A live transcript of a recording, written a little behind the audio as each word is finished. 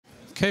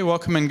Okay,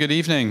 welcome and good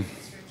evening.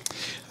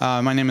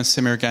 My name is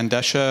Samir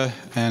Gandesha,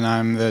 and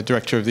I'm the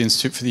director of the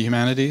Institute for the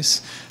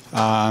Humanities.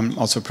 I'm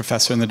also a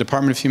professor in the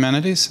Department of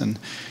Humanities, and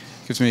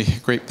it gives me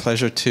great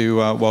pleasure to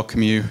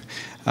welcome you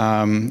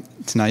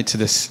tonight to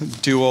this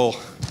dual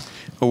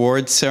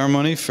award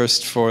ceremony,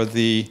 first for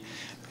the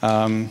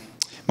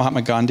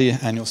Mahatma Gandhi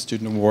Annual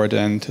Student Award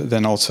and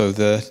then also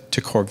the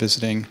Thakore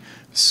Visiting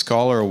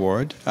Scholar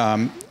Award.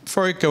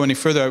 Before I go any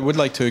further, I would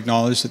like to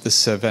acknowledge that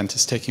this event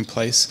is taking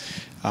place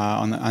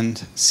on the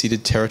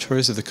unceded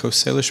territories of the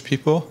Coast Salish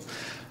people,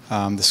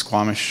 the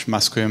Squamish,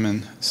 Musqueam,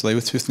 and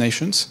Tsleil-Waututh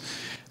nations.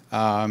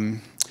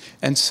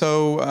 And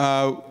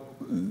so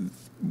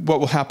what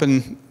will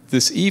happen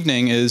this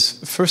evening is,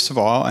 first of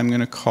all, I'm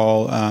going to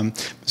call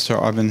Mr.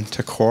 Arvind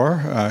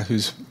Thakore,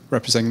 who's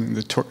representing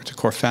the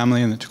Thakore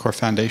family and the Thakore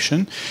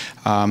Foundation,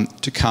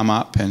 to come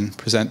up and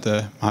present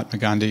the Mahatma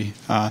Gandhi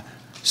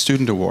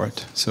Student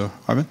Award. So,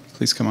 Arvind,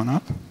 please come on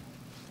up.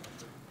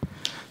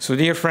 So,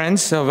 dear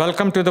friends,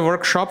 welcome to the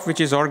workshop, which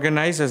is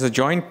organized as a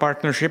joint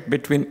partnership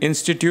between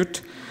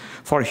Institute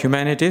for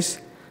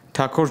Humanities,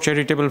 Thakore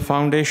Charitable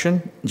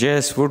Foundation,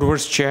 J.S.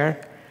 Woodward's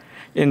Chair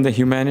in the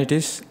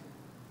Humanities,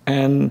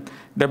 and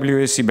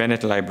W.A.C.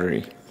 Bennett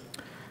Library.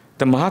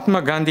 The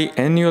Mahatma Gandhi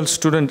Annual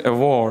Student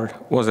Award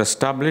was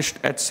established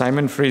at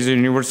Fraser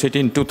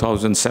University in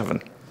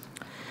 2007.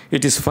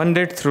 It is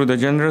funded through the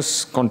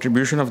generous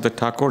contribution of the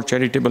Thakore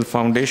Charitable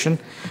Foundation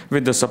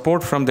with the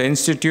support from the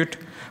Institute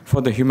for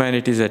the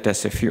Humanities at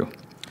SFU.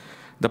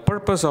 The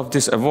purpose of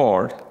this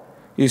award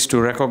is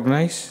to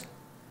recognize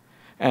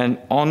and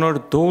honor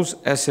those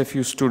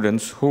SFU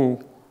students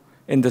who,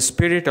 in the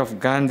spirit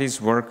of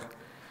Gandhi's work,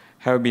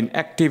 have been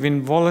active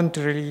in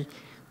voluntary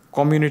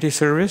community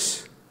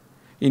service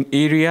in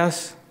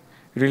areas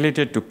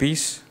related to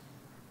peace,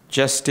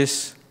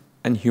 justice,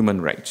 and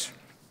human rights.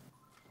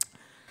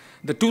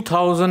 The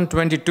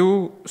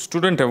 2022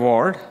 Student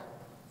Award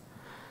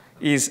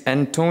is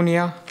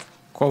Antonia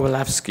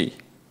Kowalewski.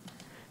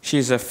 She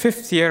is a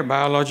fifth-year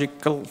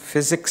biological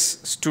physics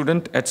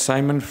student at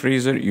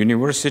Fraser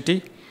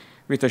University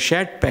with a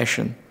shared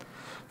passion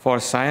for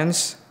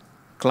science,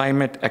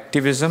 climate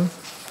activism,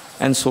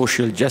 and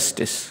social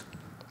justice.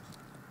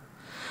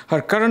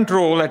 Her current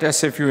role at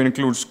SFU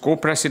includes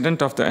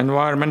co-president of the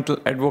Environmental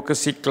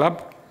Advocacy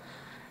Club,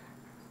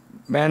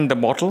 Ban the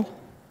Bottle,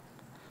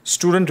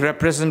 student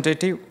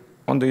representative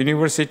on the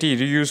University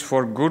Reuse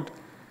for Good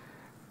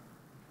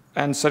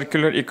and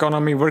Circular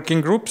Economy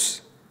Working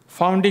Groups,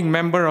 founding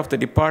member of the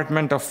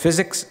Department of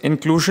Physics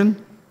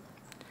Inclusion,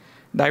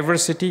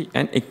 Diversity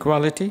and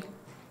Equality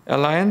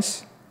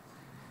Alliance,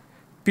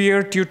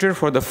 peer tutor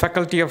for the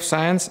Faculty of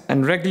Science,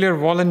 and regular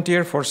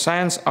volunteer for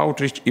science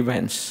outreach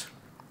events.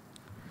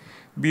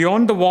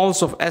 Beyond the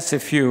walls of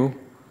SFU,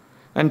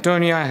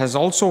 Antonia has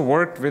also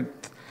worked with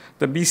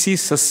the BC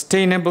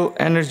Sustainable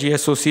Energy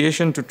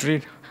Association to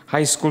train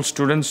high school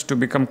students to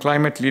become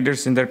climate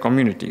leaders in their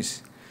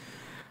communities.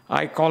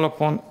 I call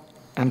upon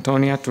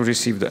Antonia to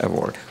receive the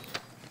award.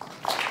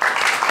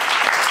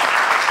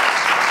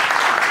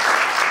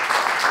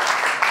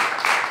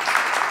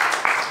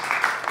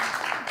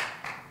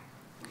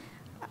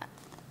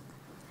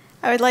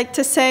 I would like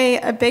to say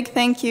a big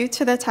thank you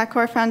to the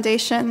Thakore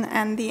Foundation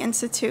and the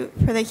Institute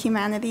for the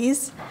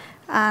Humanities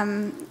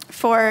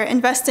for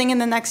investing in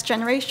the next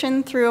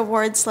generation through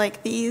awards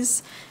like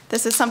these.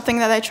 This is something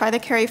that I try to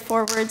carry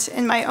forward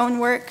in my own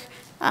work,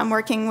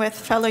 working with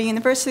fellow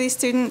university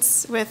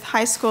students, with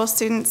high school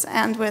students,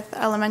 and with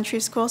elementary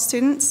school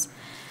students.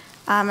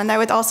 And I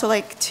would also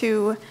like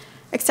to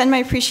extend my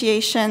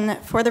appreciation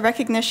for the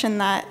recognition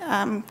that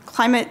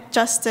climate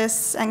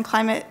justice and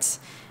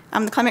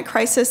the climate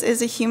crisis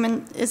is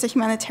a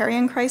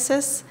humanitarian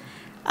crisis.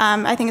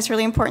 I think it's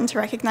really important to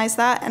recognize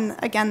that, and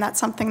again, that's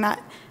something that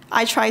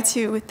I try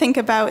to think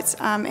about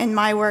in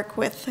my work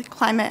with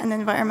climate and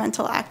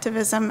environmental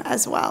activism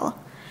as well.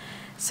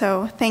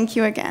 So thank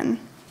you again.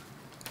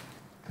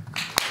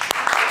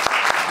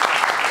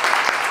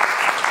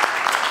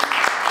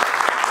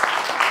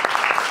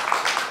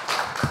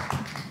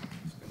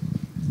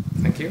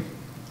 Thank you.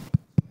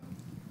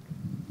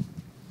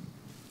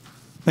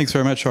 Thanks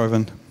very much,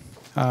 Arvind.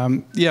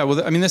 Yeah,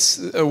 well, I mean,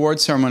 this award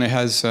ceremony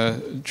has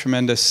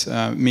tremendous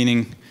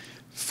meaning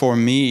for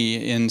me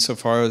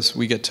insofar as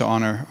we get to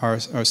honor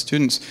our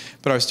students,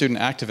 but our student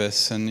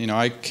activists. And, you know,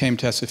 I came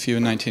to SFU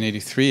in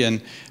 1983,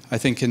 and I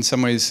think in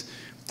some ways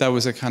that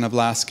was a kind of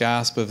last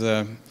gasp of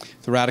the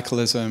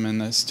radicalism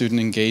and the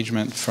student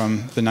engagement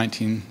from the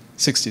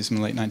 1960s, from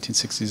the late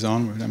 1960s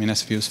onward. I mean,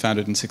 SFU was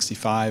founded in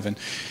 '65, and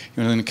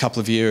you know, in a couple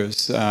of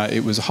years,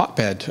 it was a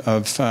hotbed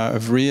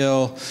of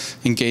real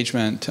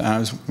engagement. It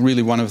was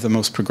really one of the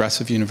most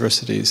progressive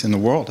universities in the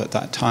world at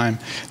that time.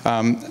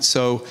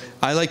 So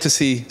I like to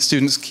see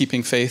students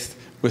keeping faith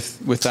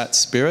with that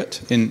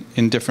spirit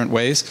in different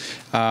ways.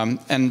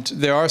 And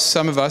there are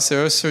some of us,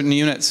 there are certain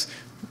units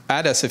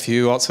at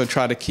SFU also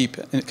try to keep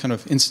kind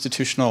of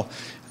institutional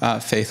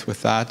faith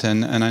with that.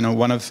 And I know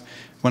one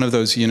of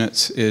those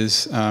units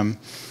is the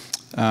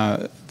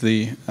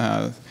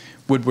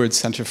Woodward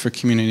Center for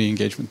Community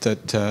Engagement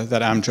that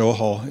Am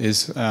Johal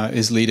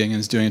is leading and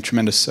is doing a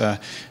tremendous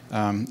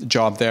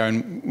job there,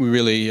 and we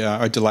really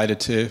are delighted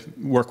to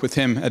work with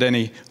him at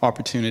any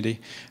opportunity.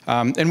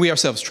 And we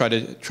ourselves try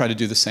to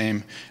do the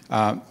same,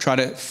 try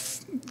to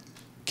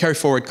carry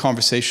forward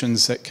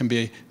conversations that can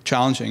be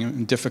challenging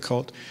and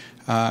difficult,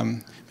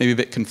 maybe a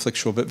bit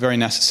conflictual, but very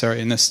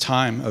necessary in this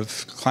time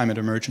of climate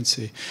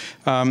emergency.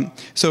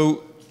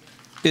 So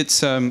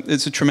it's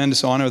a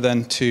tremendous honor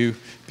then to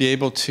be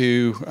able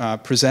to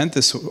present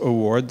this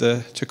award,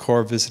 the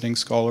Thakore Visiting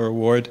Scholar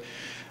Award,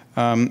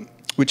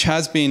 which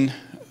has been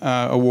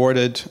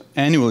awarded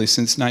annually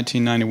since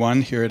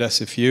 1991 here at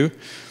SFU.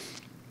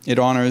 It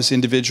honors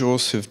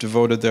individuals who have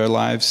devoted their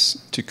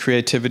lives to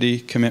creativity,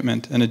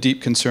 commitment, and a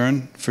deep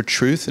concern for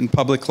truth in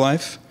public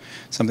life,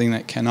 something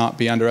that cannot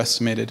be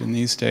underestimated in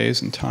these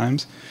days and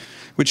times,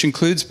 which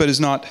includes, but is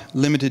not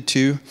limited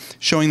to,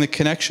 showing the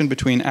connection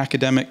between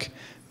academic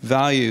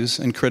values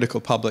and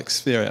critical public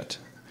spirit.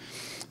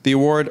 The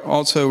award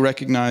also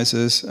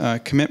recognizes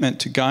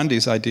commitment to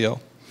Gandhi's ideals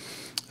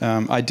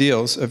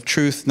of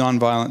truth,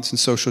 nonviolence, and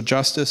social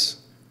justice,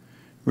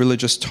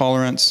 religious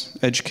tolerance,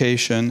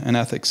 education, and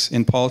ethics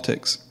in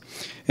politics.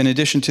 In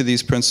addition to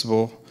these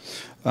principles,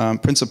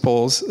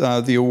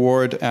 the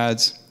award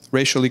adds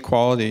racial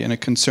equality and a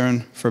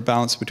concern for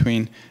balance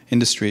between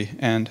industry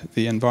and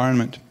the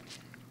environment.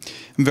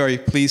 I'm very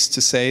pleased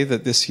to say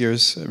that this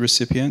year's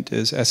recipient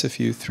is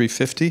SFU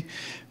 350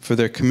 for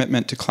their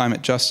commitment to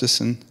climate justice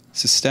and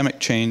systemic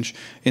change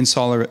in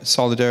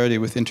solidarity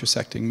with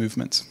intersecting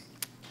movements.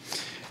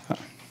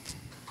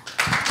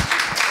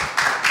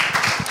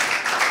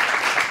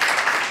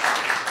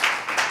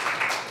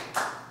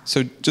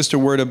 So just a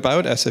word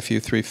about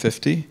SFU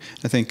 350.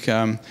 I think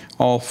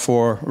all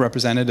four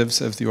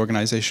representatives of the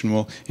organization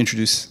will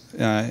introduce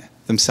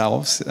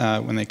themselves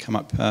when they come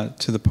up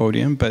to the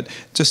podium. But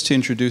just to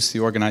introduce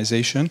the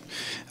organization,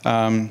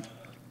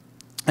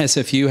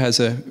 SFU has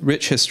a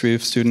rich history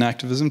of student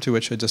activism, to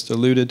which I just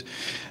alluded,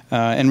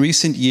 and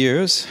recent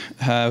years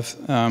have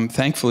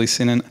thankfully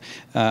seen an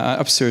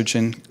upsurge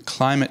in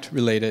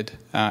climate-related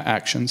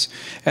actions.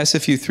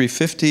 SFU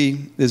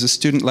 350 is a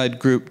student-led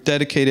group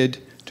dedicated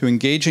to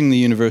engaging the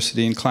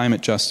university in climate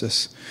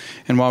justice.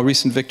 And while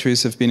recent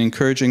victories have been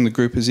encouraging, the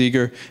group is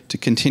eager to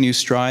continue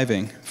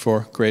striving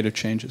for greater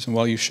changes, and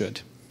well, you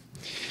should.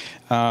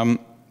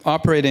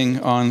 Operating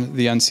on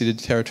the unceded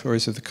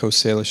territories of the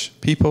Coast Salish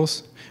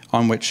peoples,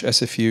 on which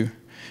SFU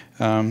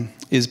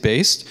is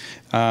based,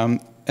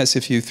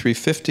 SFU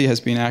 350 has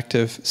been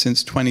active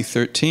since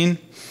 2013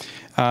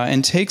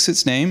 and takes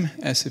its name,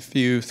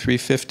 SFU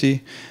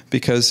 350,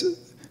 because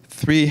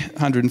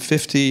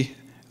 350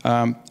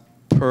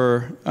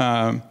 per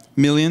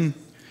million,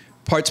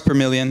 parts per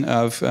million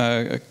of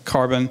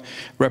carbon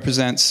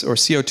represents, or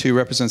CO2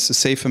 represents the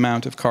safe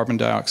amount of carbon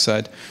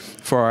dioxide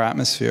for our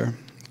atmosphere.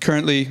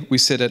 Currently, we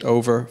sit at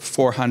over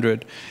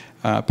 400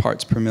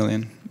 parts per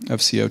million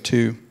of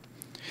CO2.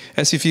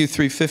 SFU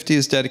 350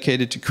 is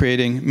dedicated to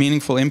creating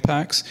meaningful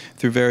impacts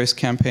through various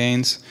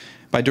campaigns.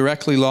 By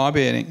directly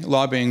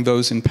lobbying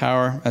those in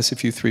power,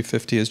 SFU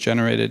 350 has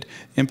generated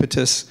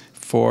impetus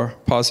for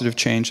positive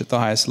change at the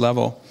highest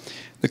level.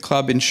 The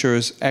club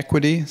ensures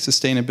equity,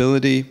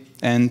 sustainability,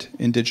 and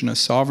Indigenous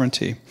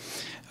sovereignty.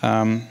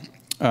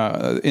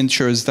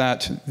 Ensures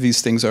that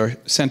these things are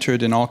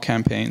centered in all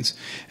campaigns,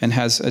 and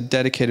has a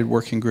dedicated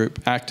working group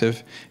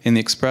active in the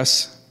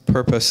express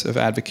purpose of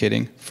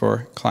advocating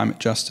for climate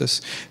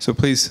justice. So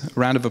please, a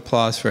round of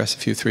applause for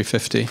SFU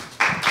 350.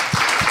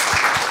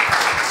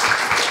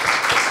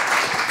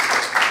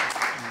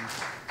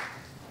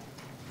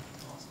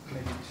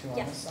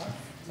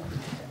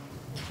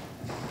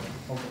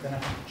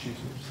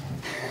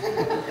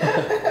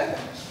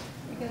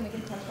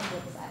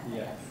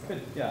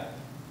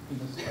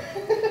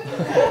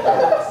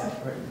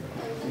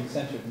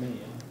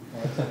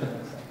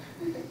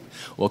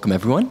 Welcome,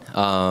 everyone.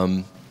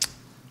 I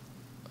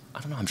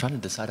don't know, I'm trying to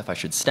decide if I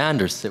should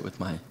stand or sit with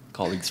my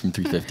colleagues from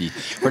 350.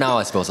 For now,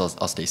 I suppose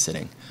I'll stay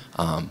sitting.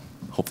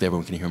 Hopefully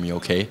everyone can hear me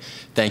okay.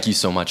 Thank you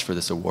so much for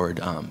this award.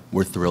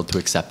 We're thrilled to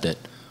accept it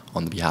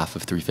on behalf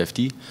of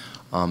 350.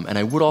 And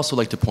I would also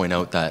like to point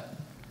out that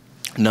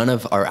none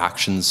of our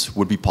actions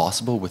would be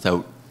possible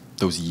without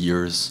those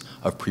years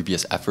of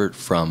previous effort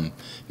from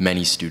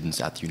many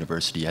students at the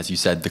university. As you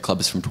said, the club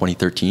is from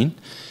 2013.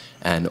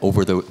 And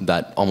over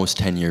that almost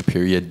 10-year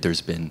period, there's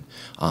been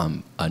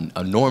an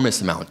enormous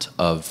amount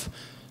of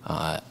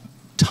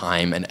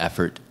time and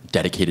effort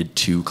dedicated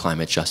to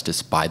climate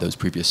justice by those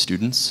previous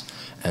students.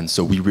 And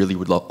so we really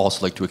would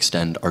also like to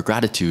extend our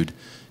gratitude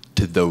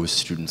to those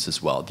students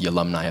as well, the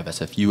alumni of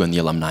SFU and the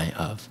alumni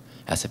of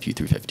SFU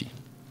 350.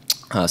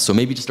 So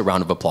maybe just a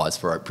round of applause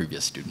for our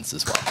previous students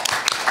as well.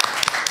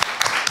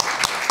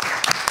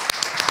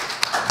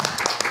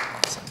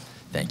 Awesome.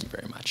 Thank you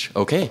very much.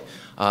 Okay.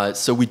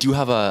 So we do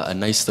have a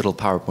nice little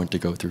PowerPoint to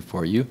go through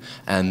for you,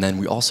 and then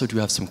we also do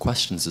have some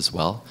questions as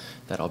well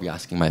that I'll be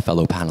asking my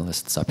fellow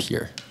panelists up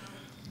here.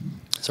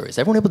 Sorry, is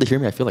everyone able to hear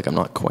me? I feel like I'm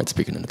not quite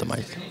speaking into the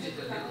mic.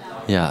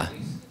 Yeah,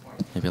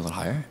 maybe a little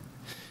higher.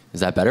 Is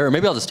that better? Or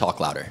maybe I'll just talk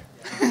louder.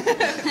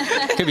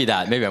 Could be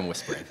that. Maybe I'm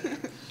whispering.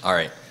 All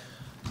right.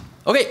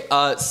 Okay,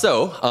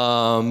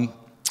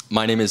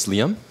 my name is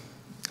Liam.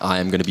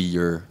 I'm going to be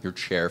your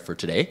chair for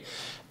today.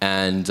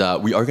 And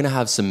we are going to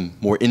have some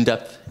more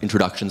in-depth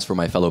introductions for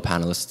my fellow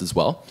panelists as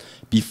well.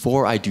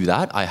 Before I do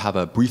that, I have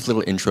a brief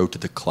little intro to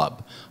the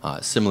club,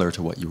 similar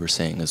to what you were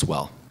saying as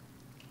well.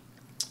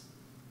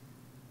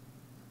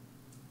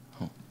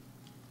 Oh.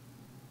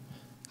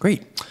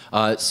 Great.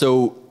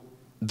 So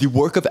the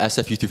work of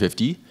SFU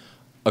 350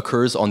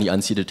 occurs on the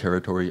unceded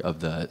territory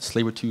of the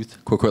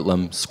Tsleil-Waututh,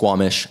 Kwikwetlem,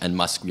 Squamish, and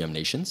Musqueam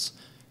nations.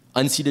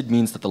 Unceded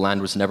means that the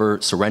land was never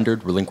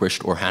surrendered,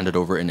 relinquished, or handed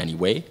over in any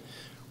way.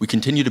 We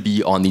continue to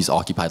be on these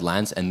occupied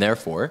lands, and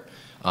therefore,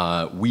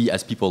 we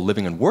as people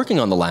living and working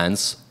on the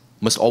lands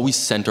must always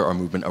center our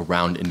movement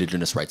around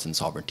Indigenous rights and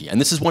sovereignty.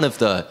 And this is one of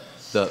the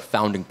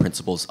founding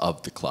principles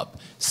of the club,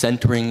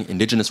 centering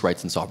Indigenous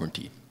rights and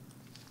sovereignty.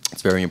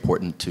 It's very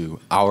important to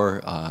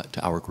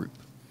our group.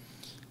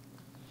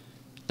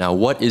 Now,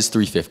 what is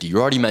 350?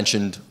 You already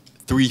mentioned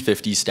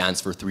 350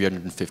 stands for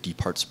 350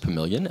 parts per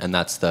million, and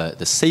that's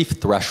the safe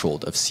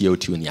threshold of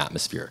CO2 in the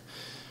atmosphere.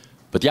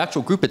 But the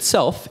actual group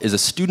itself is a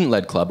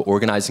student-led club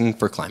organizing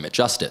for climate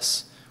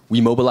justice.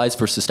 We mobilize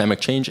for systemic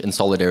change in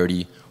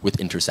solidarity with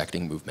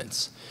intersecting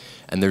movements.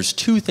 And there's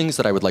two things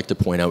that I would like to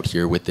point out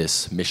here with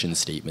this mission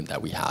statement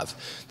that we have.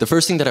 The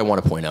first thing that I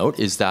want to point out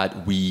is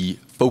that we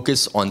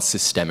focus on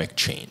systemic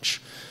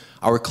change.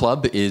 Our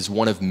club is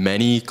one of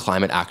many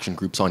climate action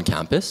groups on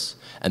campus,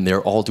 and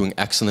they're all doing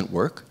excellent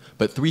work,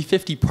 but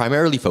 350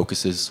 primarily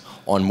focuses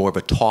on more of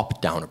a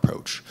top-down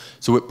approach.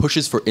 So it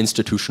pushes for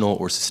institutional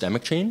or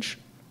systemic change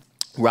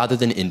rather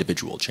than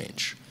individual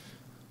change.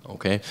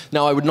 Okay?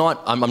 Now,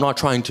 I'm not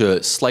trying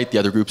to slight the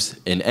other groups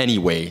in any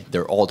way.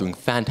 They're all doing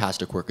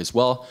fantastic work as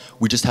well.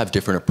 We just have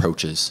different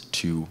approaches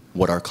to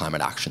what our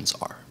climate actions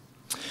are.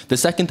 The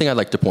second thing I'd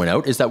like to point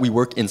out is that we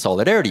work in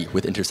solidarity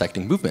with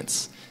intersecting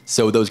movements.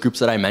 So those groups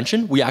that I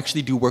mentioned, we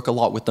actually do work a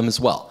lot with them as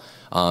well.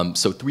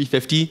 So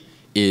 350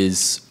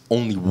 is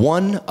only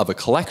one of a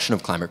collection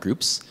of climate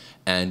groups,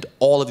 and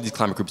all of these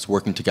climate groups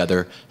working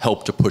together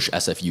help to push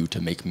SFU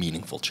to make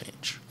meaningful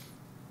change.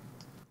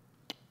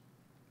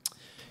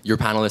 Your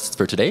panelists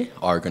for today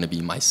are going to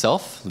be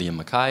myself, Liam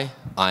Mackay.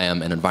 I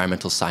am an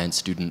environmental science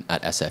student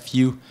at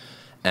SFU,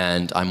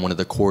 and I'm one of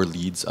the core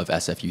leads of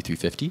SFU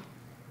 350.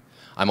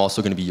 I'm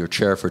also going to be your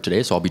chair for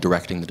today, so I'll be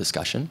directing the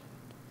discussion.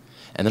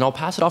 And then I'll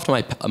pass it off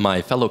to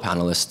my fellow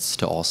panelists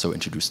to also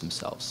introduce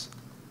themselves.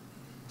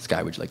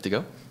 Skye, would you like to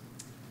go?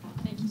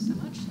 Thank you so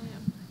much,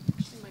 Liam. I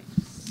actually might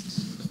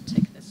just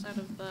take this out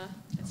of the...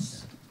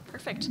 It's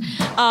perfect.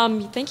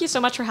 Thank you so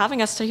much for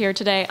having us here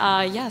today.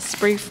 Yes,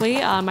 briefly,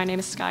 my name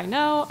is Skye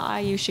No. I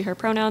use she, her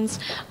pronouns.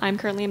 I'm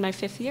currently in my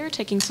 5th year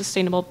taking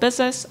sustainable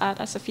business at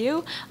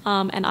SFU,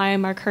 and I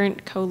am our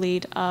current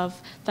co-lead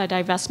of the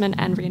divestment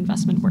and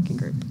reinvestment working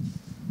group.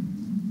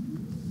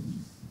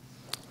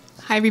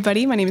 Hi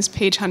everybody, my name is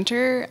Paige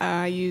Hunter.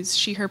 I use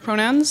she, her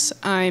pronouns.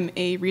 I'm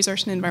a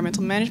resource and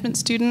environmental management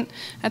student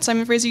at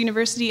Fraser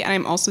University, and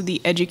I'm also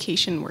the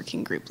education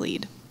working group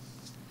lead.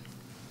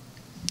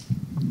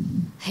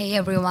 Hey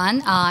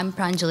everyone, I'm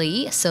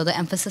Pranjali. So the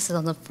emphasis is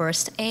on the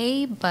first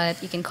A,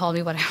 but you can call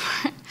me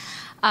whatever.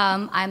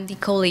 I'm the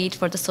co-lead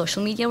for the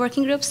social media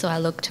working group, so I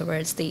look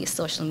towards the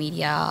social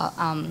media,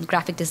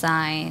 graphic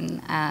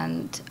design,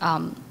 and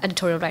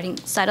editorial writing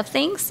side of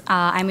things.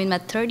 I'm in my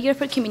 3rd year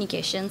for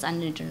communications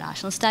and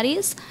international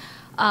studies.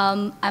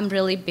 I'm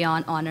really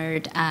beyond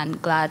honored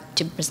and glad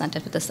to be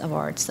presented with this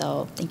award,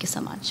 so thank you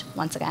so much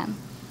once again.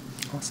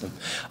 Awesome.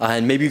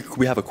 And maybe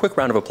we have a quick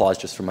round of applause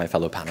just for my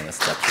fellow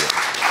panelists up here.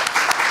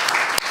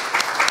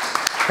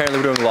 Apparently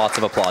we're doing lots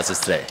of applauses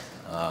today.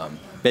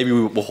 Maybe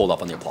we'll hold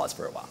up on the applause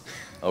for a while.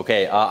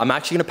 Okay, I'm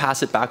actually going to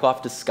pass it back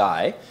off to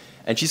Skye,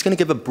 and she's going to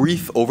give a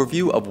brief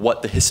overview of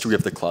what the history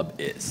of the club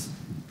is.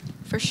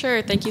 For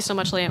sure. Thank you so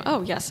much, Liam.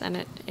 Oh, yes, and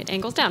it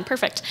angles down.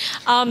 Perfect.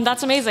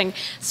 That's amazing.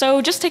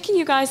 So just taking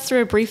you guys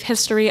through a brief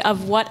history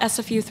of what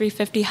SFU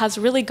 350 has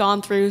really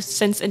gone through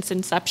since its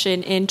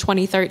inception in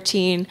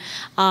 2013.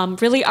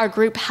 Really, our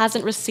group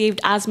hasn't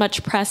received as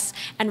much press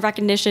and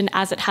recognition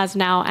as it has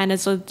now. And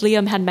as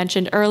Liam had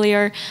mentioned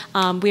earlier,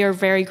 we are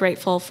very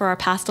grateful for our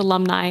past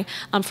alumni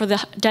for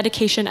the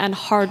dedication and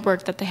hard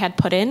work that they had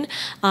put in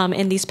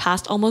these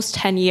past almost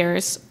 10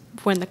 years.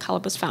 When the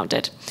club was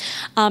founded.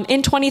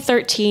 In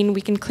 2013,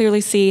 we can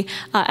clearly see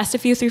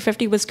SFU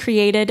 350 was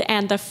created,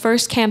 and the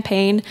first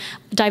campaign,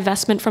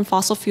 divestment from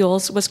fossil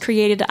fuels, was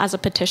created as a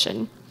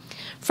petition.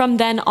 From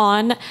then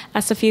on,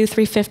 SFU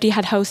 350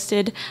 had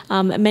hosted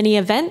many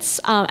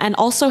events and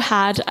also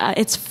had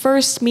its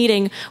first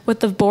meeting with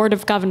the Board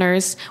of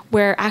Governors,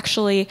 where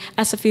actually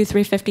SFU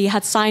 350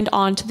 had signed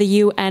on to the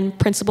UN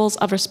Principles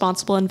of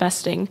Responsible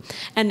Investing.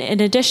 And in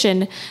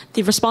addition,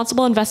 the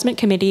Responsible Investment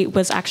Committee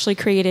was actually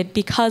created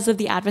because of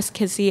the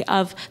advocacy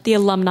of the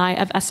alumni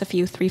of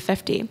SFU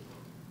 350.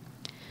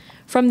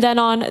 From then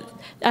on,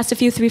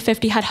 SFU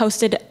 350 had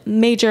hosted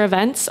major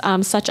events,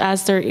 such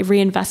as their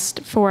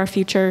Reinvest for a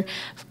Future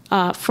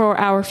for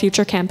our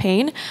future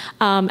campaign.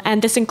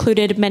 And this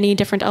included many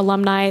different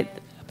alumni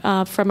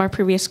from our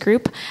previous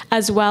group,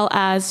 as well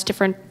as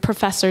different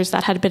professors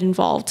that had been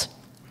involved.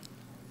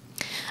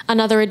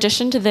 Another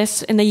addition to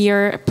this in the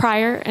year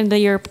prior, in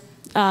the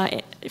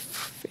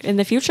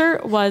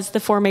future, was the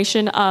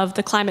formation of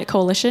the Climate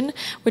Coalition,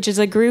 which is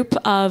a group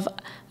of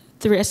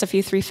through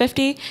SFU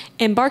 350,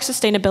 Embark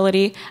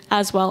Sustainability,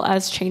 as well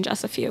as Change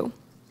SFU.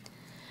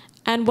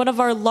 And one of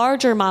our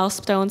larger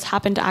milestones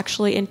happened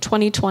actually in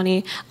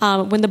 2020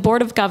 when the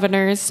Board of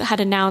Governors had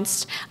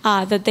announced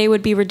that they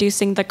would be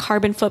reducing the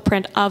carbon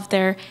footprint of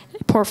their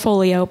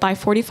portfolio by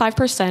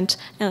 45%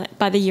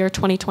 by the year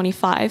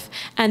 2025.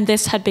 And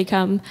this had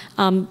become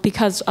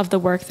because of the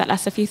work that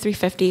SFU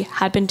 350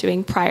 had been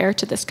doing prior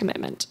to this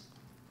commitment.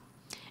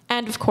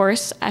 And of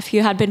course, if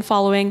you had been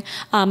following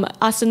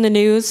us in the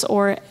news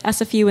or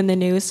SFU in the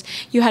news,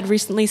 you had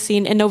recently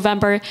seen in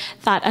November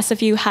that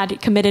SFU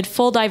had committed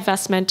full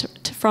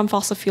divestment from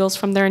fossil fuels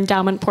from their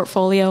endowment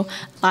portfolio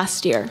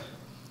last year.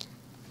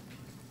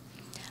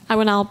 I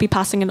will now be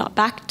passing it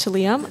back to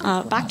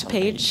Liam, back to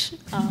Paige,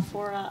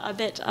 for a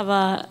bit of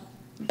a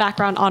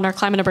background on our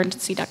Climate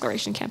Emergency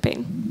Declaration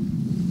campaign.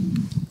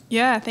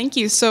 Yeah, thank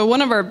you. So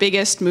one of our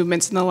biggest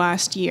movements in the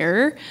last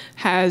year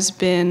has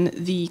been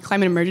the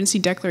Climate Emergency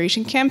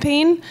Declaration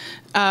campaign.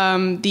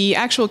 The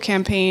actual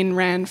campaign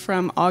ran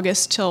from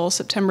August till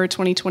September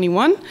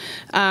 2021,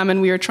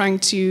 and we were trying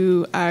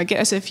to get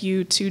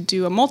SFU to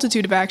do a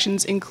multitude of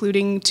actions,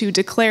 including to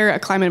declare a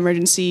climate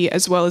emergency,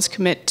 as well as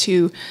commit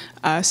to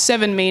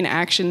 7 main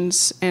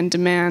actions and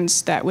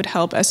demands that would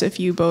help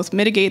SFU both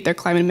mitigate their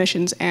climate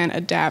emissions and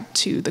adapt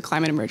to the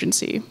climate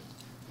emergency.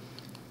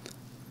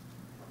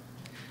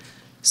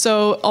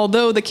 So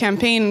although the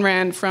campaign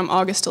ran from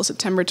August till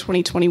September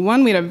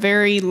 2021, we had a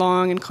very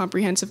long and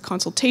comprehensive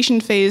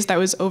consultation phase that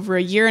was over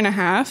a year and a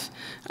half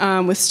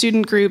with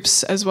student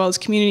groups as well as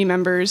community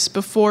members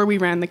before we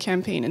ran the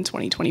campaign in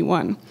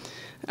 2021.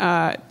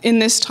 In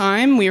this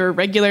time, we were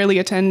regularly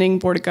attending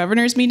Board of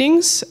Governors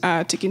meetings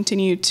to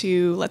continue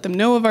to let them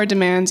know of our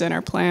demands and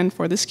our plan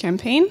for this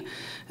campaign.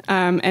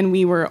 And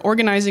we were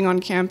organizing on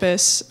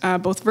campus,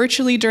 both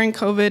virtually during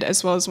COVID,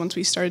 as well as once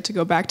we started to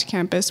go back to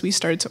campus, we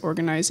started to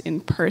organize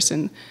in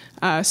person,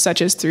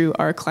 such as through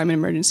our climate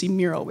emergency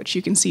mural, which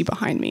you can see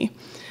behind me.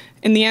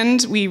 In the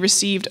end, we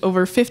received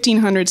over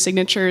 1,500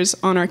 signatures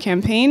on our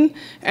campaign,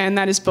 and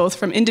that is both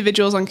from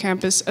individuals on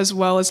campus as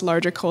well as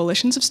larger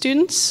coalitions of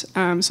students.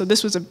 So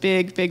this was a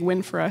big, big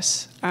win for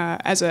us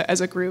as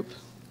a group.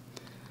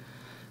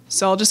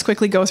 So I'll just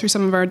quickly go through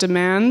some of our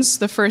demands.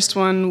 The first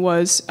one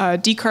was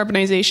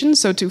decarbonization,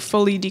 so to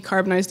fully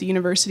decarbonize the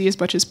university as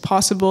much as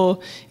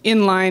possible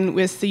in line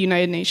with the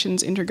United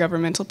Nations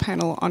Intergovernmental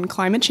Panel on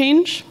Climate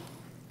Change.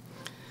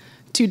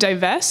 To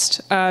divest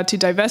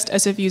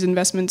SFU's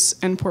investments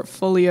and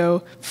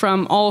portfolio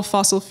from all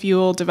fossil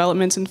fuel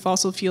developments and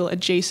fossil fuel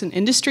adjacent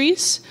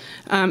industries,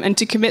 and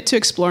to commit to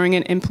exploring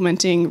and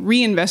implementing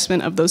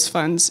reinvestment of those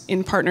funds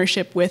in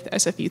partnership with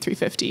SFU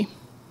 350.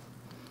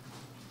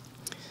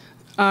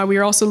 We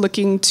are also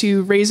looking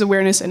to raise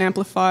awareness and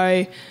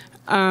amplify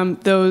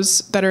those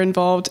that are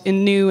involved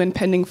in new and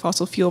pending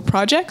fossil fuel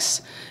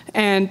projects,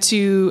 and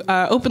to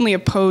openly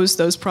oppose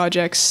those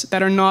projects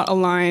that are not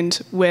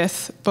aligned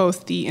with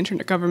both the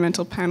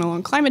Intergovernmental Panel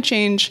on Climate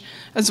Change,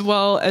 as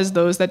well as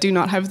those that do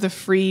not have the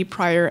free,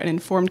 prior, and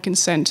informed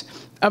consent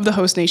of the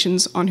host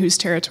nations on whose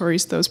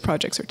territories those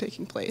projects are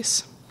taking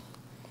place.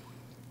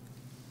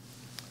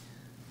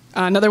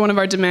 Another one of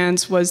our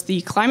demands was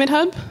the Climate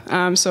Hub.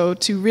 So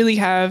to really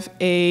have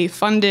a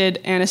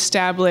funded and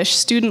established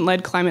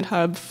student-led Climate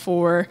Hub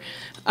for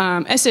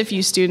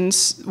SFU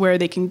students where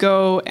they can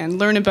go and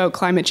learn about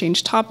climate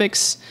change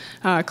topics,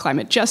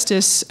 climate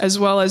justice, as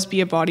well as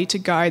be a body to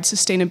guide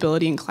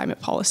sustainability and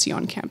climate policy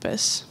on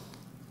campus.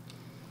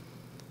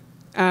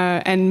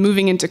 And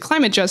moving into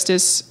climate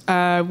justice,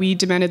 we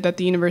demanded that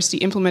the university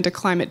implement a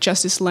climate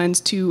justice lens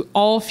to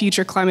all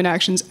future climate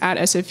actions at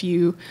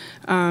SFU,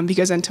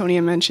 because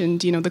Antonia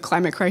mentioned, the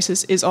climate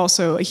crisis is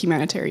also a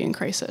humanitarian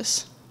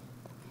crisis.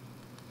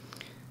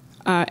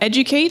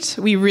 Educate,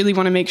 we really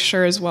want to make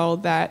sure as well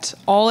that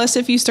all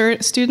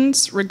SFU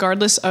students,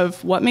 regardless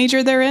of what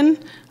major they're in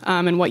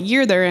and what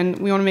year they're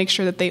in, we want to make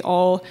sure that they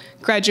all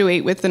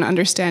graduate with an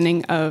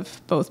understanding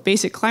of both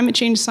basic climate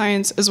change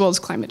science as well as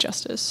climate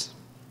justice.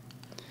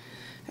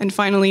 And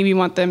finally, we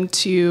want them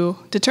to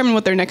determine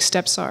what their next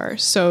steps are.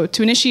 So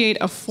to initiate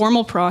a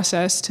formal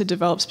process to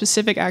develop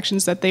specific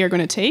actions that they are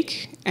going to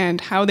take and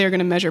how they're going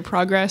to measure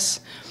progress,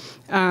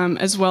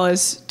 as well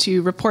as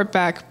to report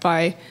back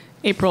by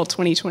April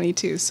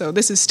 2022. So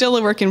this is still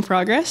a work in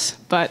progress,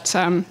 but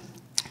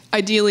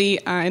ideally,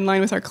 in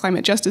line with our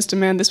climate justice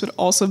demand, this would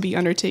also be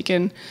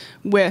undertaken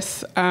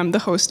with the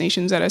host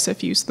nations at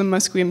SFU, so the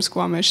Musqueam,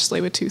 Squamish,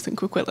 Tsleil-Waututh, and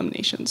Kwikwetlem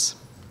nations.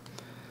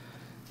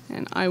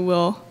 And I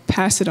will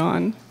pass it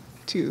on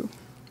to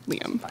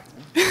Liam.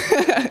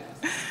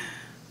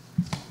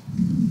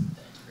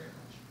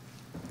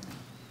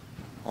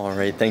 All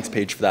right, thanks,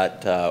 Paige, for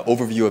that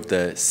overview of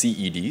the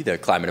CED, the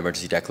Climate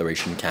Emergency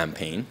Declaration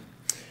campaign.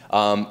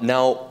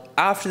 Now,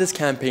 after this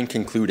campaign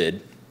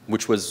concluded,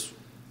 which was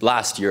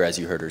last year, as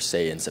you heard her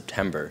say, in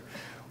September,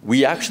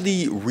 we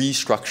actually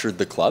restructured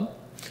the club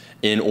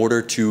in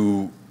order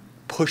to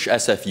push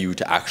SFU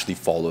to actually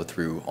follow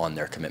through on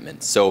their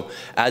commitments. So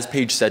as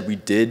Paige said, we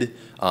did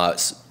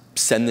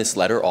send this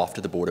letter off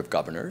to the Board of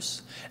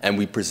Governors, and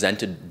we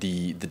presented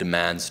the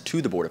demands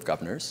to the Board of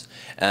Governors.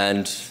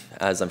 And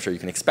as I'm sure you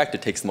can expect,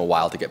 it takes them a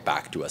while to get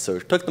back to us. So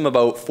it took them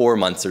about 4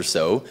 months or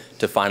so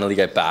to finally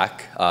get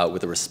back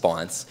with a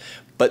response.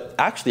 But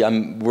actually,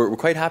 we're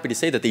quite happy to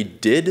say that they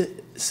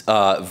did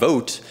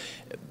vote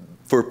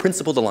for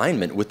principled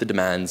alignment with the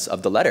demands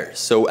of the letter.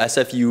 So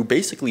SFU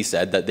basically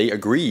said that they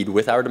agreed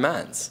with our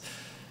demands.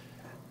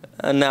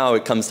 And now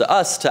it comes to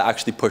us to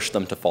actually push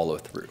them to follow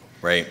through,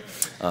 right?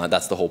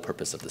 That's the whole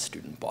purpose of the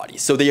student body.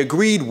 So they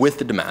agreed with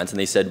the demands and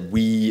they said,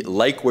 we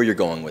like where you're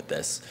going with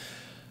this.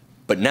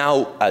 But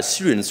now, as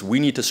students, we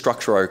need to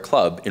structure our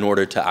club in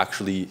order to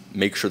actually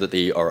make sure that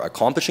they are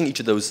accomplishing each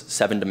of those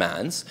 7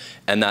 demands,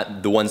 and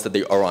that the ones that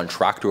they are on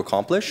track to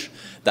accomplish,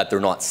 that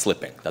they're not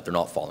slipping, that they're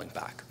not falling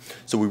back.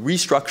 So we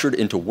restructured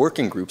into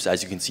working groups,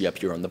 as you can see up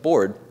here on the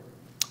board,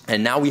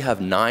 and now we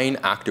have 9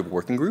 active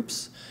working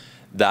groups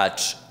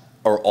that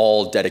are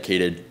all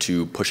dedicated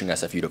to pushing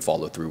SFU to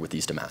follow through with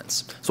these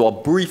demands. So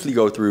I'll briefly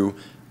go through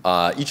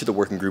each of the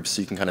working groups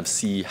so you can kind of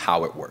see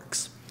how it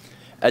works.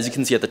 As you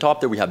can see at the top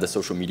there, we have the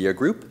social media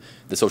group.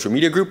 The social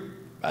media group,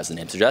 as the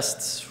name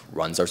suggests,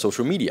 runs our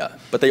social media.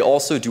 But they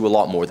also do a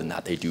lot more than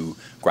that. They do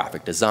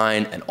graphic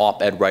design and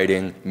op-ed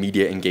writing,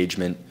 media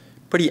engagement,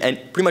 pretty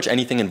much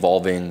anything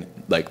involving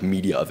like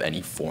media of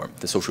any form,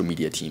 the social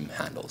media team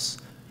handles.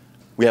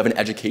 We have an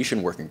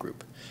education working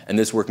group. And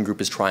this working group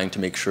is trying to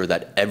make sure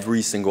that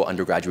every single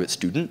undergraduate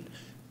student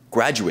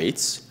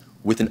graduates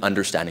with an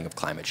understanding of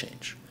climate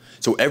change.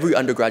 So every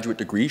undergraduate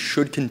degree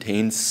should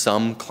contain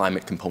some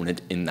climate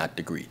component in that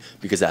degree.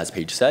 Because as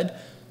Paige said,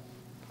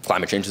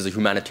 climate change is a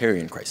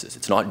humanitarian crisis.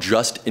 It's not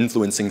just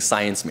influencing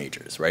science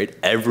majors, right?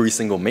 Every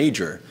single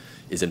major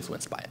is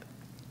influenced by it.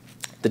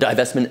 The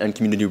Divestment and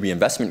Community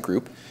Reinvestment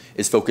Group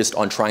is focused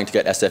on trying to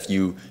get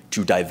SFU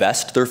to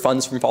divest their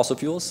funds from fossil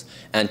fuels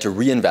and to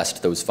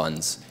reinvest those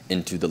funds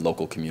into the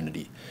local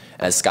community.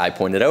 As Skye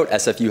pointed out,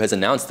 SFU has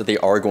announced that they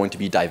are going to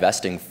be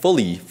divesting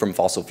fully from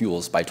fossil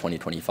fuels by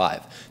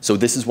 2025. So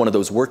this is one of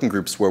those working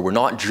groups where we're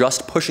not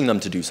just pushing them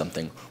to do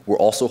something, we're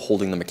also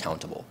holding them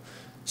accountable.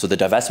 So the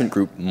divestment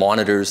group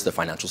monitors the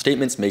financial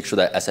statements, makes sure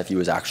that SFU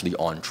is actually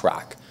on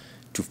track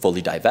to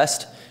fully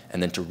divest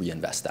and then to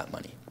reinvest that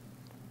money.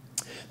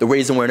 The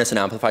Raise Awareness and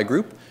Amplify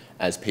group,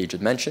 as Paige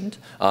had mentioned,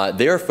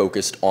 they are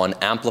focused on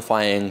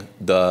amplifying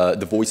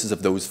the voices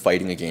of those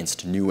fighting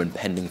against new and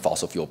pending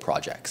fossil fuel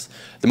projects.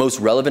 The most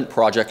relevant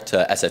project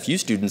to SFU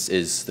students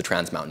is the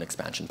Trans Mountain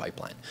Expansion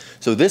Pipeline.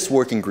 So this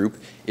working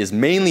group is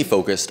mainly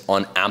focused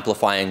on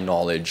amplifying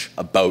knowledge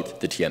about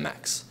the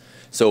TMX.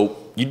 So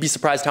you'd be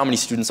surprised how many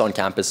students on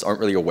campus aren't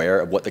really aware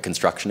of what the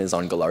construction is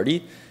on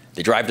Ghilardi.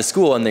 They drive to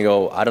school and they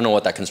go, I don't know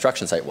what that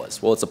construction site was.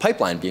 Well, it's a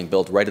pipeline being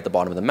built right at the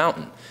bottom of the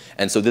mountain.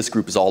 And so this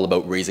group is all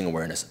about raising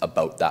awareness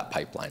about that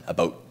pipeline,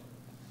 about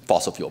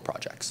fossil fuel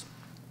projects.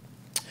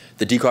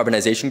 The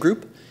decarbonization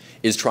group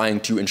is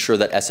trying to ensure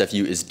that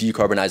SFU is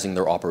decarbonizing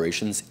their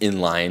operations in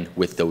line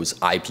with those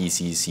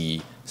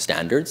IPCC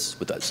standards,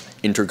 with those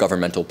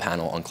Intergovernmental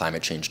Panel on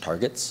Climate Change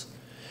targets.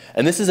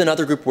 And this is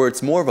another group where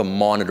it's more of a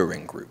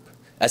monitoring group.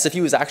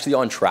 SFU is actually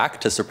on track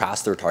to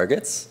surpass their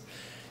targets.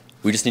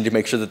 We just need to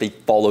make sure that they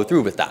follow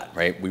through with that,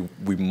 right?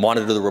 We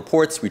monitor the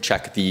reports, we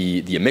check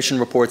the emission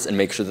reports, and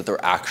make sure that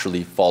they're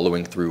actually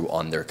following through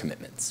on their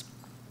commitments.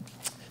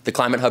 The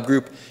Climate Hub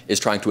group is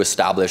trying to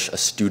establish a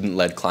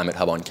student-led climate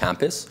hub on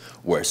campus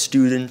where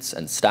students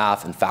and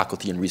staff and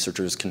faculty and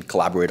researchers can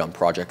collaborate on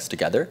projects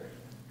together.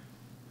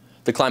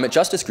 The Climate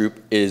Justice group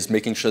is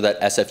making sure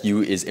that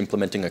SFU is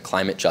implementing a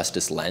climate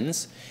justice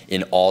lens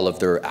in all of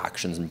their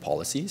actions and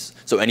policies.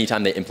 So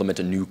anytime they implement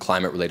a new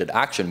climate-related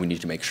action, we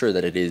need to make sure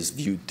that it is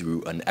viewed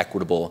through an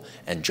equitable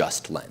and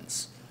just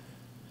lens.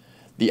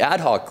 The ad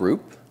hoc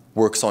group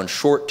works on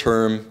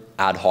short-term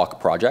ad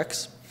hoc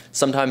projects.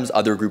 Sometimes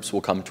other groups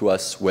will come to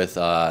us with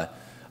a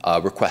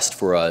request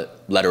for a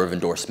letter of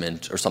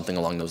endorsement or something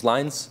along those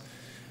lines.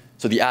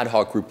 So the ad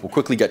hoc group will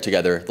quickly get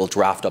together, they'll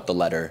draft up the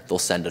letter, they'll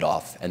send it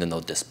off, and then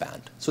they'll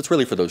disband. So it's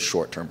really for those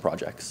short-term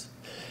projects.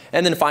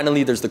 And then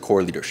finally, there's the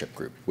core leadership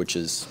group, which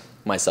is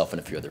myself and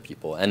a few other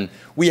people. And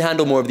we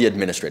handle more of the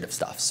administrative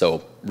stuff,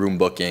 so room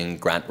booking,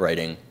 grant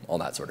writing, all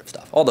that sort of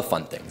stuff, all the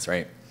fun things,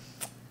 right?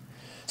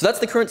 So that's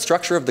the current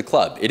structure of the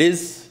club. It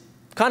is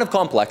kind of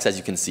complex, as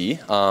you can see,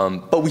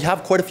 but we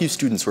have quite a few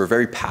students who are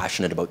very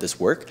passionate about this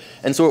work,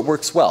 and so it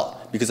works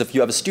well. Because if you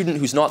have a student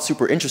who's not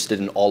super interested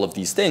in all of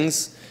these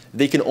things,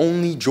 they can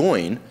only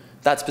join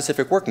that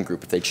specific working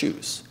group if they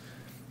choose.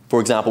 For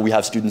example, we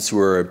have students who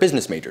are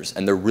business majors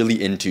and they're really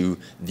into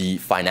the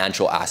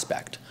financial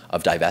aspect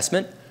of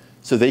divestment.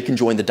 So they can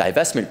join the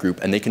divestment group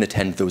and they can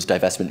attend those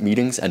divestment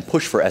meetings and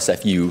push for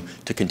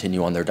SFU to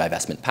continue on their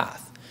divestment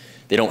path.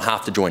 They don't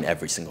have to join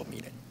every single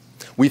meeting.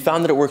 We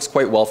found that it works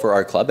quite well for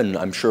our club, and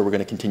I'm sure we're going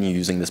to continue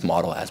using this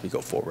model as we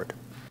go forward.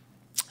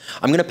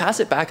 I'm going to pass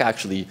it back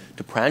actually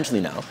to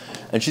Pranjali now,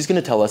 and she's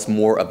going to tell us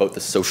more about the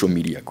social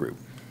media group.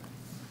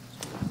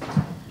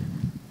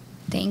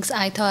 Thanks.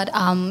 I thought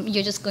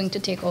you're just going to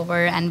take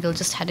over and we'll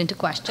just head into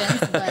questions.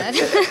 But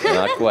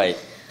Not quite.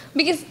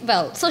 Because,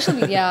 well, social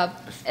media,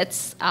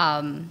 it's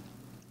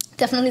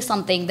definitely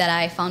something that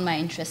I found my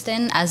interest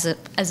in as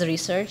a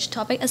research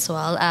topic, as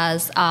well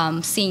as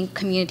seeing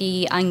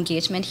community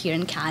engagement here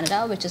in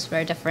Canada, which is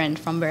very different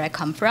from where I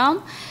come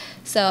from.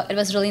 So it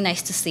was really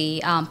nice to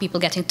see people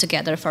getting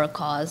together for a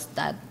cause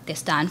that they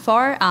stand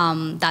for.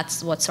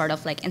 That's what sort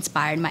of like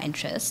inspired my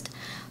interest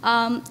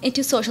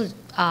into social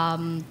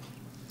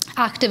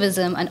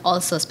activism, and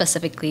also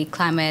specifically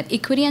climate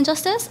equity and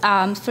justice.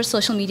 For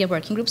social media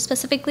working groups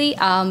specifically,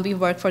 we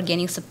work for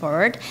gaining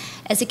support.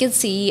 As you can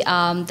see,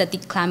 that the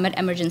climate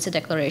emergency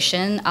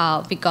declaration,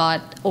 we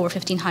got over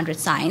 1,500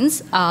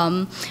 signs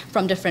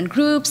from different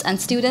groups and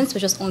students,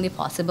 which was only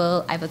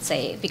possible, I would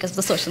say, because of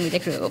the social media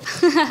group.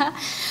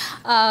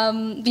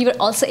 We were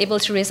also able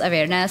to raise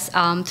awareness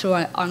through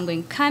our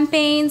ongoing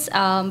campaigns.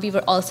 We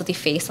were also the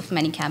face of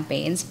many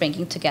campaigns,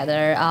 bringing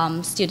together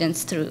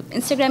students through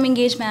Instagram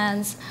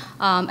engagements,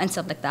 and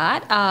stuff like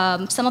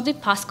that. Some of the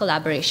past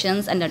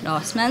collaborations and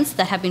endorsements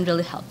that have been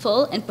really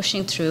helpful in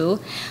pushing through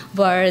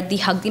were the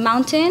Hug the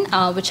Mountain,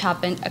 which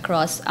happened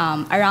across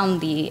around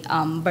the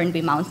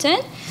Burnaby Mountain.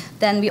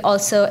 Then we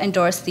also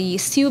endorsed the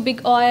Sioux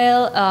Big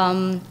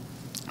Oil.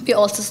 We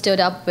also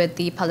stood up with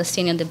the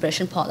Palestinian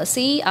Liberation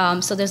Policy.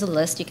 So there's a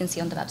list you can see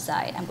on the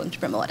website. I'm going to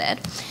promote it.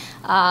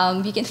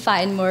 You can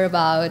find more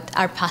about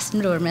our past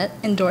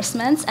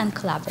endorsements and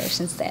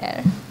collaborations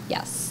there.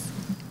 Yes.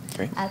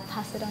 Great. I'll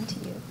pass it on to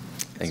you.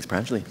 Thanks,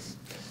 Pranjali.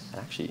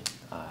 And actually, do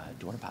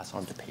you want to pass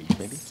on to Paige,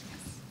 maybe?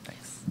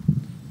 Thanks.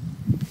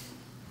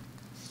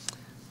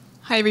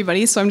 Hi,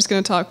 everybody. So I'm just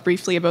going to talk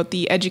briefly about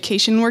the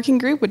Education Working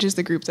Group, which is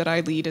the group that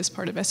I lead as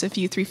part of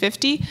SFU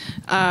 350.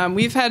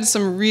 We've had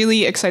some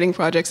really exciting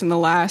projects in the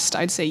last,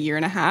 I'd say, year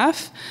and a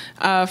half.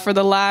 For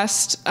the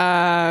last,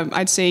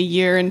 I'd say,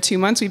 year and 2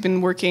 months, we've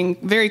been working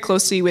very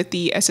closely with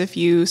the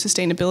SFU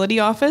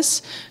Sustainability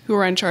Office, who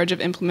are in charge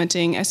of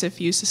implementing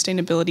SFU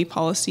sustainability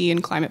policy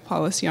and climate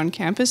policy on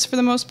campus for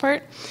the most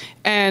part.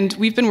 And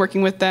we've been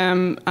working with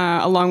them,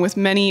 along with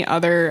many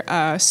other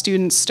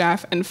students,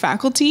 staff, and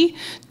faculty,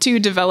 to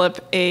develop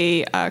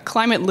a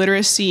climate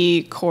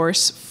literacy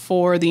course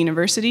for the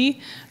university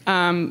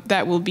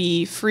that will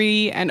be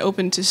free and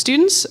open to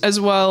students, as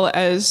well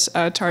as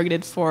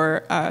targeted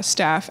for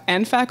staff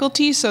and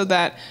faculty, so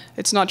that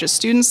it's not just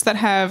students that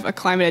have a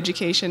climate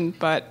education,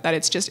 but that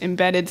it's just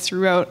embedded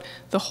throughout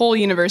the whole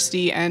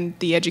university and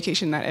the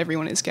education that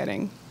everyone is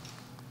getting.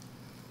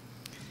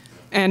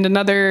 And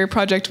another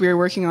project we were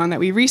working on that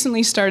we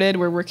recently started,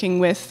 we're working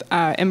with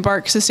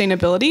Embark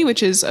Sustainability,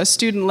 which is a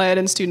student-led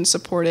and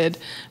student-supported,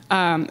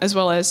 as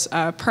well as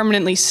a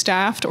permanently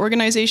staffed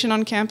organization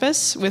on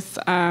campus with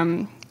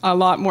a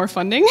lot more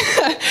funding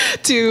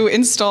to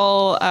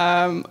install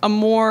a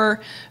more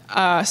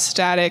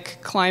static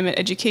climate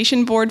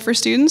education board for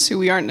students who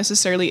we aren't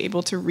necessarily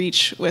able to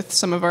reach with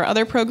some of our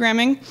other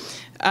programming.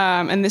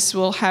 And this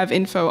will have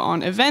info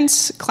on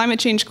events, climate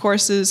change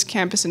courses,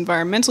 campus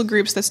environmental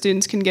groups that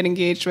students can get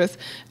engaged with,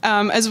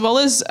 as well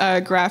as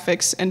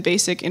graphics and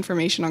basic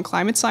information on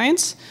climate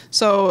science.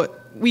 So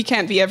we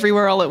can't be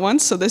everywhere all at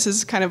once, so this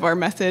is kind of our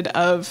method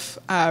of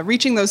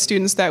reaching those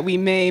students that we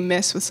may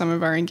miss with some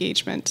of our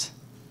engagement.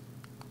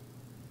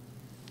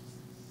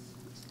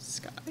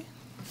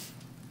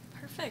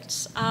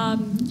 Perfect.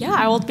 Yeah,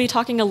 I will be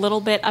talking a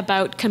little bit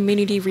about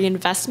community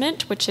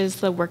reinvestment, which is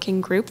the working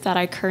group that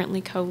I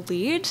currently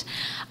co-lead.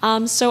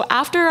 So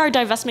after our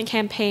divestment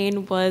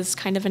campaign was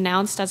kind of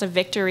announced as a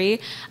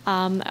victory,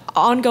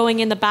 ongoing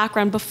in the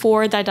background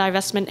before the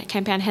divestment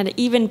campaign had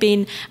even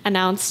been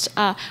announced,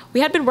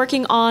 we had been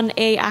working on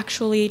a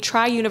actually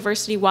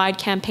tri-university-wide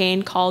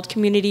campaign called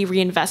Community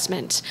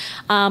Reinvestment.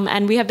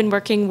 And we have been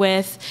working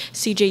with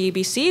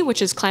CJUBC,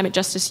 which is Climate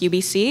Justice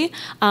UBC,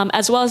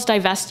 as well as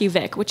Divest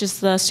UVic, which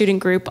is the student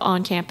group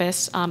on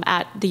campus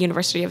at the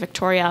University of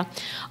Victoria,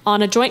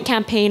 on a joint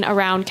campaign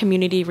around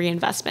community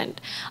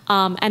reinvestment.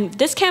 And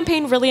this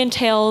campaign really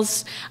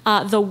entails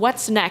the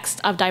what's next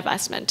of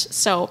divestment.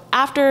 So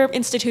after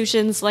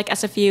institutions like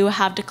SFU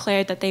have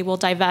declared that they will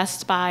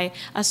divest by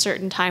a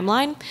certain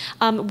timeline,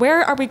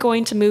 where are we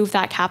going to move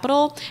that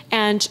capital,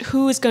 and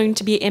who is going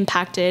to be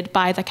impacted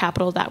by the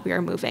capital that we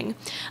are moving?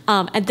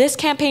 And this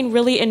campaign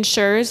really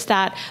ensures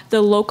that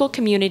the local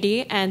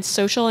community and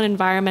social and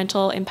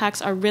environmental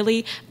impacts are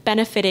really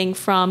benefiting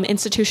from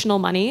institutional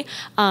money,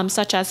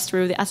 such as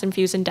through the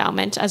SFU's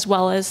endowment, as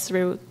well as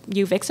through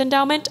UVic's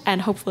endowment,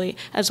 and hopefully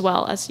as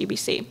well as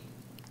UBC.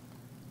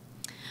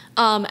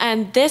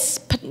 And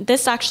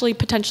this actually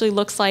potentially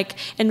looks like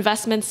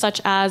investments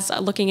such as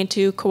looking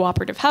into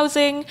cooperative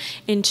housing,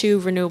 into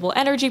renewable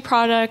energy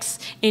products,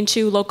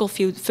 into local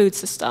food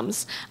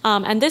systems.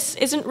 And this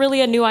isn't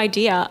really a new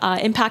idea.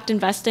 Impact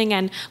investing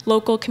and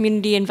local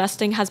community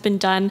investing has been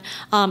done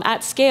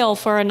at scale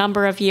for a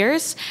number of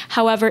years.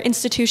 However,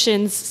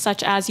 institutions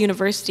such as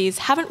universities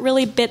haven't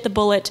really bit the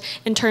bullet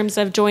in terms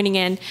of joining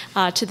in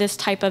to this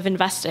type of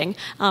investing.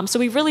 So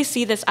we really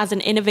see this as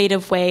an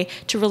innovative way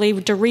to really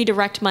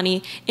redirect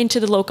money into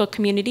the local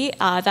community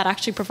that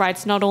actually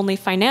provides not only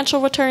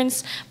financial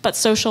returns, but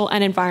social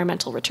and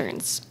environmental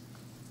returns.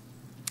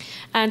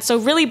 And so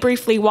really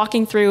briefly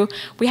walking through,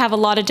 we have a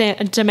lot of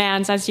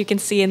demands, as you can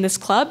see in this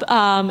club.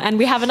 And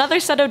we have another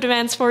set of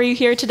demands for you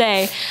here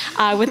today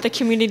with the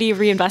Community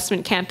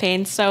Reinvestment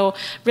Campaign. So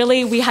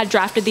really, we had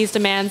drafted these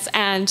demands,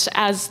 and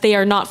as they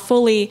are not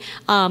fully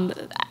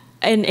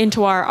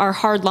into our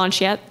hard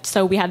launch yet,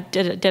 so we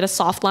did a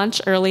soft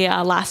launch early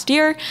last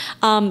year.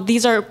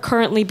 These are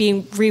currently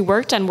being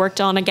reworked and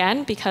worked on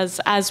again because,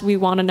 as we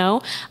want to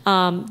know,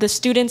 the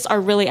students are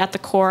really at the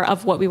core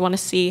of what we want to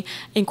see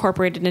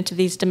incorporated into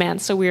these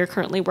demands. So we are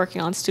currently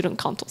working on student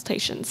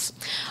consultations.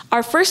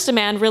 Our first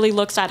demand really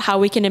looks at how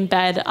we can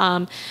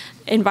embed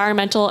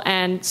environmental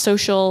and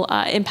social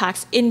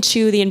impacts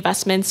into the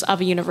investments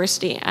of a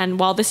university. And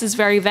while this is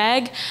very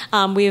vague,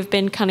 we have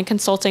been kind of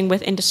consulting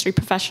with industry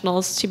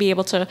professionals to be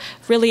able to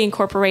really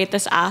incorporate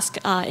this ask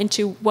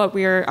into what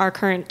our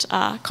current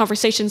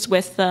conversations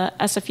with the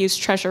SFU's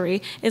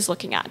Treasury is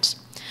looking at.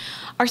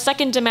 Our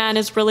second demand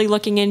is really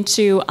looking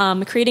into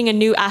creating a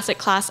new asset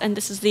class, and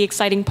this is the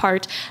exciting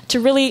part, to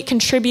really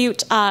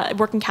contribute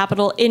working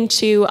capital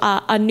into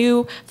a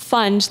new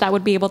fund that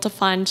would be able to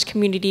fund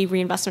community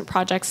reinvestment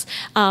projects,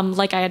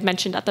 like I had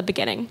mentioned at the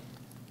beginning.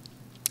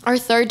 Our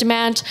third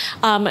demand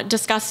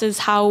discusses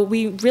how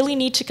we really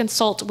need to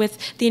consult with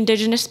the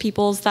Indigenous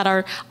peoples that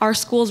our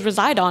schools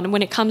reside on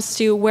when it comes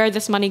to where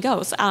this money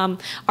goes.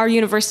 Our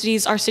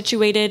universities are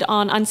situated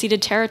on unceded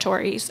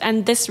territories,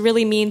 and this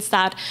really means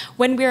that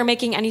when we are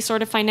making any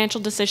sort of financial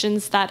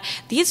decisions, that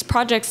these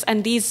projects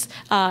and these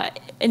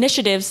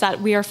initiatives that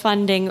we are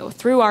funding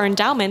through our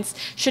endowments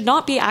should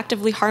not be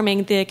actively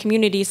harming the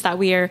communities that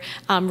we are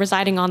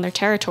residing on their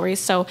territories.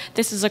 So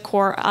this is a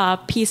core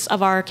piece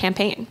of our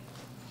campaign.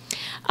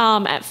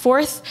 At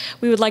fourth,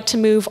 we would like to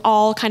move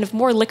all kind of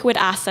more liquid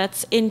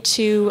assets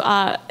into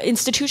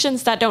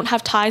institutions that don't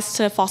have ties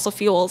to fossil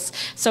fuels.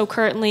 So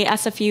currently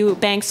SFU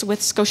banks with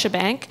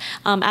Scotiabank.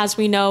 As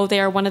we know, they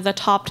are one of the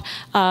top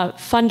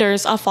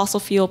funders of fossil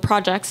fuel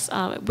projects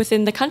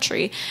within the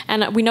country.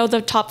 And we know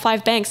the top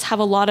 5 banks have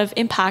a lot of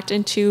impact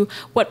into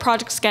what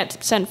projects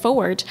get sent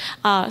forward.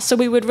 So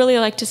we would really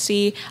like to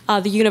see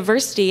the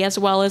university, as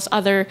well as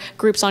other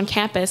groups on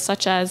campus,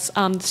 such as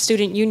the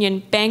student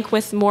union, bank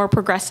with more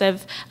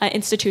progressive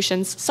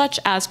institutions such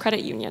as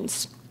credit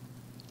unions.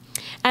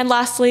 And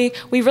lastly,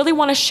 we really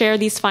want to share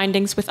these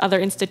findings with other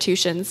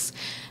institutions.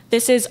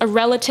 This is a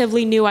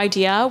relatively new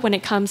idea when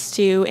it comes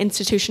to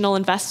institutional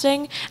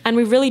investing, and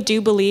we really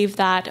do believe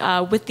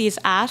that with these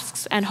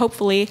asks, and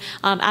hopefully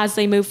as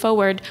they move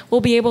forward, we'll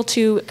be able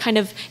to kind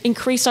of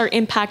increase our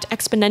impact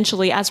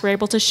exponentially as we're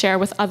able to share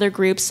with other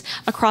groups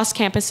across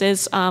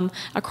campuses,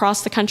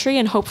 across the country,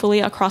 and hopefully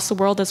across the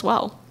world as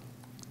well.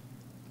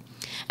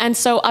 And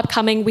so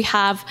upcoming, we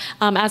have,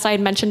 as I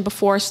had mentioned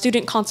before,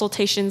 student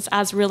consultations,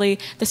 as really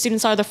the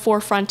students are the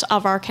forefront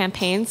of our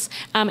campaigns.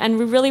 And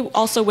we really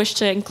also wish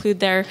to include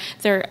their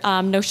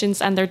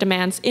notions and their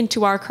demands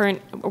into our current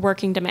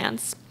working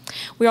demands.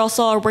 We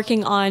also are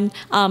working on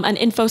an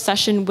info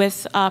session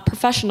with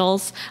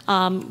professionals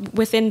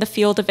within the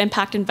field of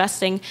impact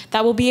investing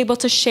that will be able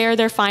to share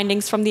their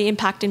findings from the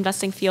impact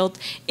investing field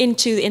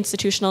into the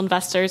institutional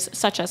investors,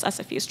 such as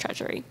SFU's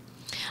Treasury.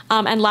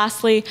 And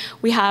lastly,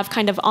 we have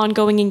kind of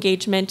ongoing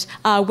engagement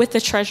with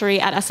the Treasury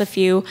at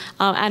SFU,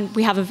 and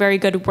we have a very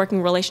good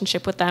working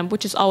relationship with them,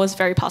 which is always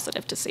very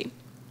positive to see.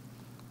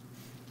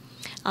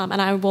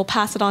 And I will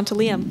pass it on to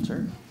Liam.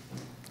 Sure.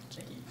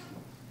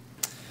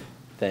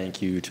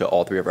 Thank you to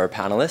all 3 of our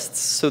panelists.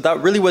 So that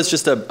really was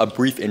just a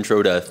brief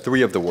intro to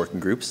 3 of the working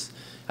groups.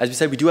 As we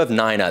said, we do have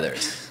 9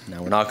 others.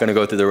 Now, we're not going to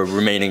go through the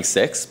remaining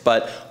 6,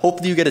 but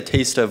hopefully you get a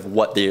taste of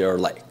what they are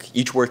like.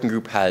 Each working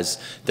group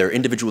has their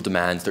individual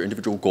demands, their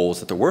individual goals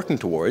that they're working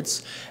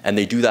towards, and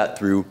they do that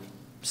through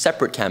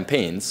separate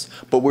campaigns,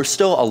 but we're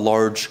still a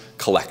large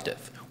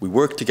collective. We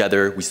work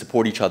together, we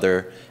support each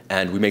other,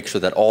 and we make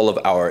sure that all of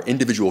our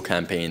individual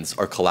campaigns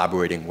are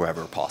collaborating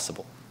wherever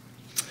possible.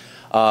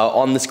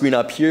 On the screen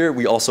up here,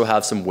 we also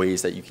have some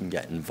ways that you can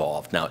get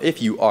involved. Now,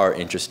 if you are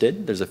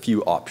interested, there's a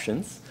few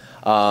options.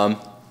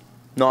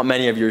 Not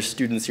many of your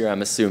students here,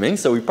 I'm assuming,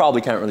 so we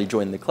probably can't really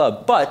join the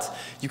club, but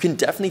you can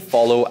definitely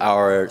follow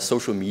our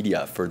social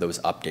media for those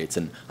updates,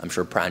 and I'm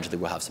sure Pranjali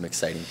will have some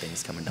exciting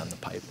things coming down the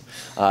pipe.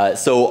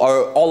 So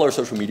all our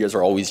social medias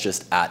are always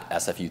just at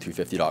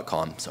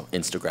sfu350.com, so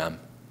Instagram,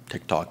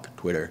 TikTok,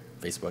 Twitter,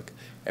 Facebook,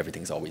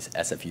 everything's always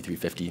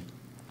SFU350.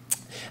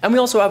 And we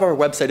also have our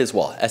website as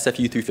well,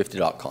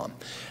 sfu350.com.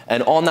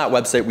 And on that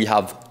website, we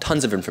have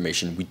tons of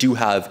information. We do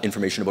have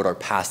information about our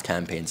past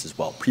campaigns as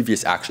well,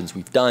 previous actions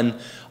we've done,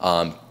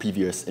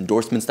 previous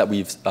endorsements that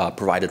we've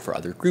provided for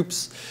other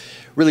groups,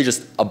 really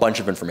just a bunch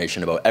of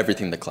information about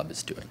everything the club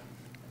is doing.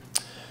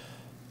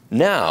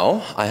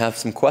 Now, I have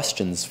some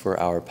questions for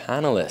our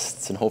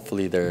panelists, and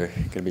hopefully they're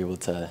going to be able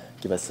to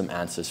give us some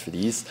answers for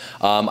these.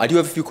 I do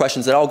have a few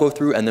questions that I'll go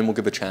through, and then we'll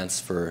give a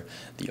chance for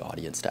the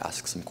audience to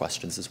ask some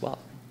questions as well.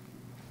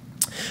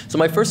 So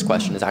my first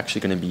question is actually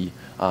going to be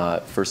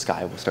for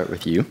Skye. We'll start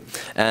with you.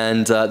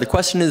 And the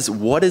question is,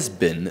 what has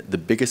been the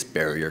biggest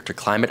barrier to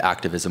climate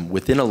activism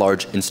within a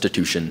large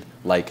institution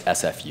like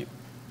SFU?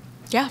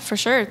 Yeah, for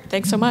sure.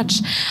 Thanks so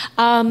much.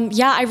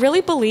 Yeah, I really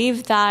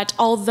believe that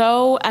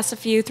although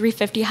SFU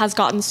 350 has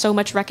gotten so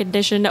much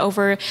recognition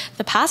over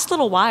the past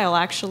little while,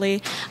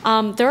 actually,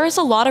 there is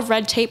a lot of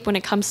red tape when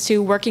it comes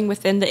to working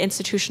within the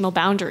institutional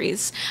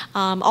boundaries.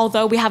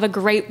 Although we have a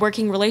great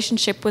working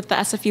relationship with the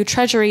SFU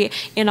Treasury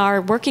in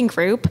our working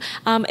group,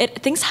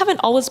 things haven't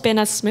always been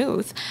as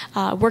smooth.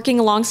 Working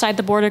alongside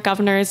the Board of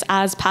Governors,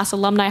 as past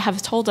alumni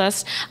have told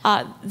us,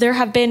 there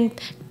have been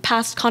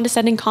past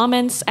condescending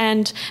comments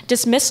and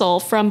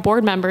dismissal from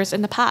board members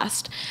in the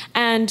past.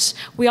 And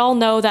we all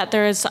know that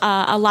there is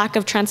a lack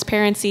of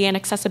transparency and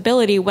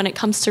accessibility when it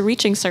comes to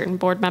reaching certain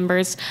board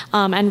members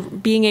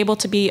and being able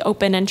to be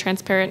open and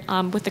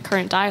transparent with the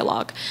current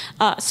dialogue.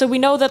 So we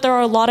know that there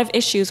are a lot of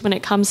issues when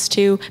it comes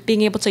to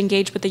being able to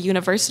engage with the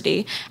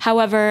university.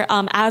 However,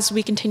 as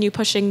we continue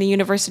pushing the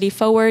university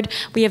forward,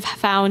 we have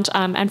found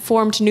and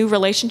formed new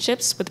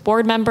relationships with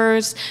board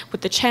members,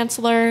 with the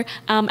chancellor,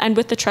 and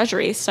with the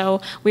treasury. So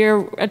we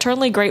are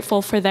eternally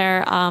grateful for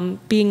their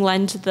being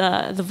lent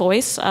the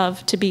voice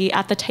to be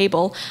at the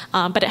table.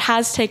 But it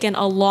has taken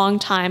a long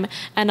time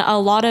and a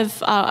lot of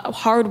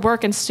hard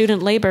work and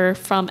student labor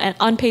from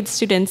unpaid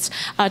students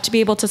to be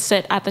able to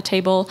sit at the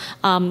table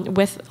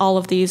with all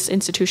of these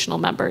institutional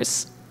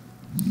members.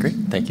 Great,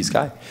 thank you,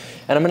 Skye.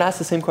 And I'm going to ask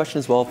the same question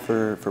as well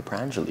for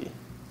Pranjali.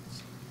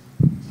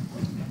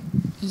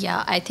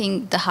 Yeah, I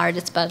think the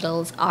hardest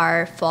battles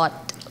are fought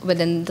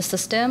within the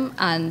system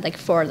and like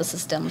for the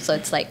system. So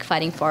it's like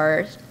fighting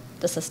for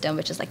the system,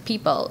 which is like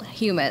people,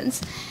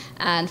 humans.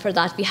 And for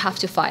that, we have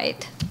to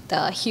fight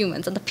the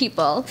humans and the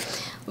people,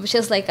 which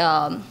is like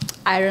an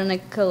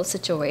ironical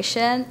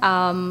situation.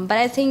 But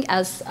I think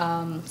as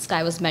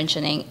Skye was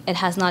mentioning, it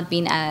has not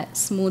been a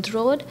smooth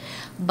road,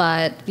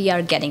 but we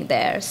are getting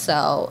there.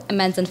 So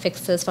amends and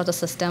fixes for the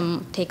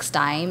system takes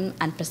time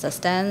and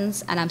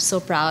persistence. And I'm so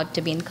proud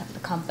to be in the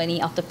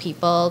company of the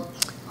people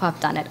who have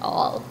done it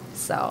all.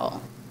 So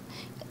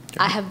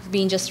I have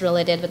been just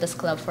related with this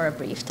club for a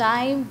brief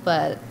time,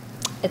 but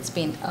it's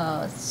been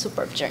a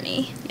superb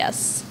journey.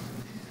 Yes.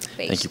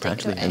 Thank you,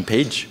 Pranjali. And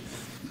Paige?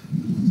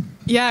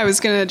 Yeah, I was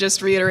going to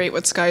just reiterate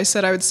what Skye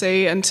said. I would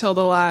say until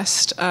the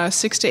last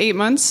 6 to 8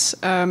 months,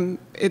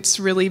 it's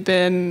really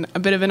been a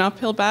bit of an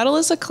uphill battle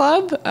as a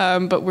club,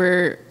 but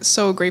we're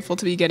so grateful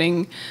to be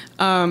getting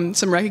some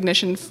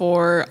recognition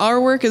for our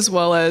work, as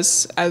well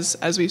as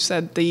we've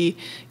said, the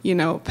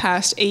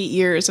past 8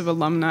 years of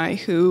alumni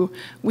who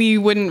we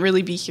wouldn't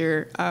really be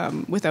here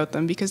without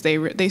them, because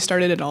they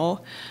started it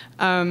all.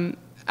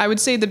 I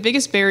would say the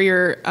biggest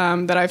barrier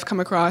that I've come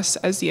across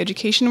as the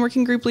education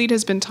working group lead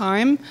has been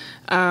time.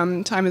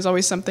 Time is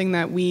always something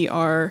that we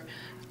are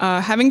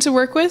having to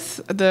work with.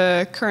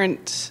 The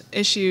current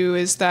issue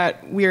is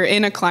that we're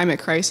in a climate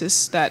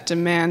crisis that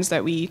demands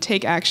that we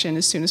take action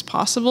as soon as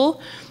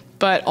possible,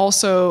 but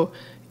also,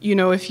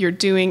 if you're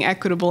doing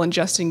equitable and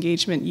just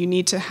engagement, you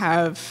need to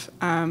have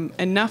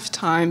enough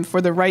time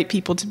for the right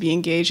people to be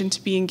engaged, and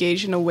to be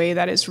engaged in a way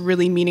that is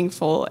really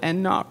meaningful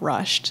and not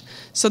rushed.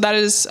 So that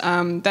is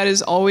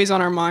always on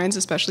our minds,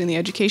 especially in the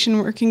education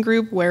working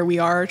group, where we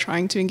are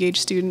trying to engage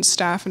students,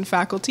 staff, and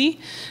faculty.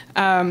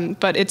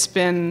 But it's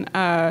been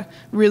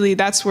really,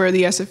 that's where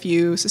the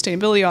SFU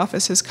Sustainability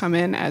Office has come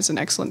in as an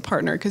excellent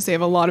partner, because they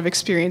have a lot of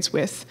experience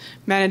with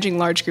managing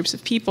large groups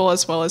of people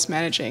as well as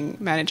managing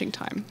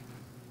time.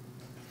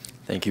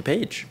 Thank you,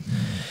 Paige.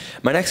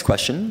 My next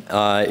question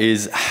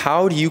is,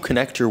 how do you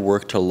connect your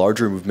work to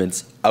larger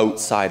movements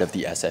outside of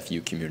the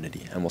SFU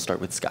community? And we'll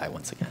start with Skye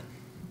once again.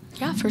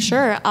 Yeah, for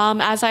sure.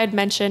 As I had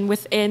mentioned,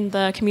 within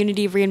the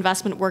Community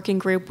Reinvestment Working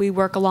Group, we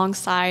work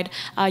alongside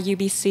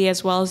UBC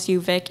as well as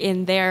UVic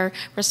in their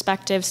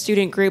respective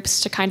student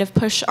groups to kind of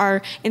push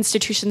our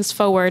institutions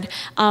forward.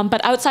 But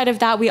outside of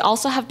that, we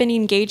also have been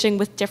engaging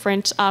with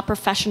different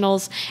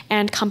professionals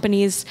and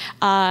companies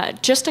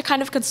just to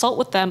kind of consult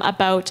with them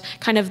about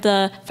kind of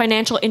the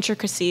financial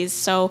intricacies.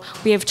 So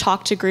we have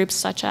talked to groups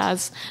such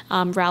as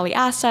Rally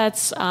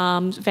Assets,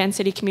 Van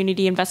City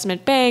Community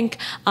Investment Bank,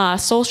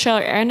 Social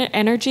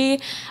Energy,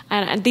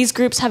 and these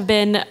groups have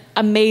been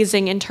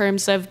amazing in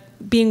terms of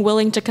being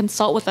willing to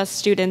consult with us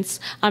students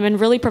and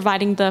really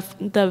providing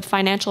the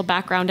financial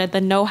background and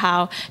the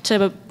know-how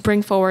to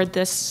bring forward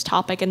this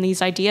topic and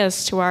these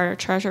ideas to our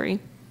treasury.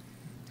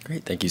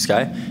 Great, thank you,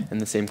 Skye.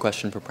 And the same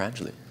question for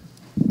Pranjali.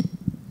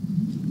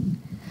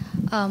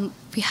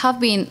 We have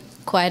been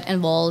quite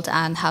involved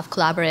and have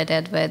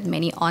collaborated with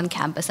many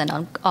on-campus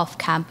and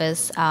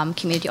off-campus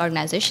community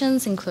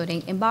organizations,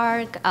 including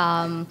Embark.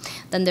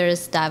 Then there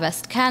is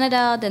Divest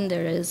Canada. Then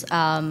there is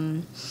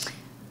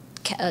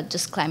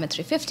just Climate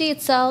 350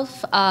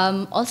 itself.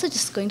 Also,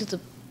 just going to the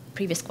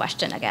previous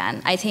question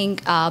again, I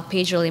think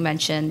Paige really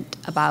mentioned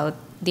about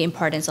the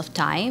importance of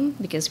time,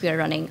 because we are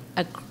running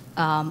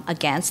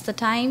against the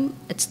time.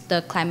 It's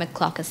the climate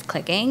clock is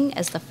clicking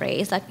is the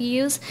phrase that we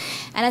use.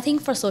 And I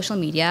think for social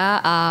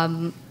media,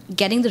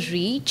 getting the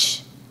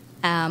reach,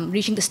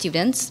 reaching the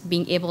students,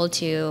 being able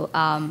to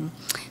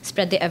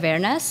spread the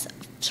awareness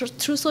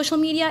through social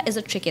media is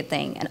a tricky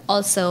thing. And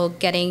also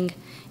getting,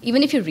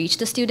 even if you reach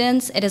the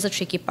students, it is a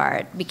tricky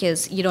part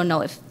because you don't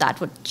know if that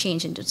would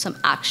change into some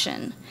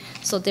action.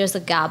 So there's a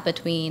gap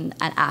between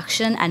an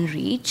action and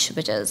reach,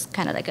 which is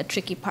kind of like a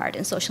tricky part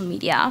in social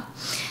media.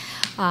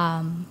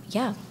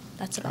 Yeah,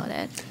 that's about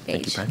it.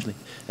 Paige. Thank you, Pranjali.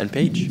 And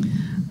Paige?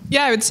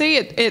 Yeah, I would say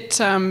it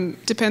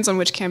depends on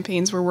which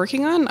campaigns we're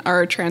working on.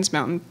 Our Trans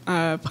Mountain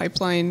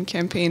Pipeline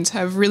campaigns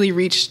have really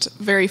reached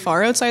very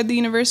far outside the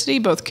university,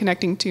 both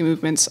connecting to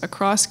movements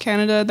across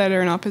Canada that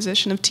are in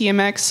opposition of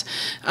TMX,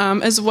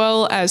 as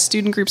well as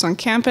student groups on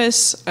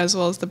campus, as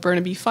well as the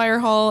Burnaby Fire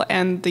Hall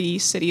and the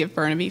city of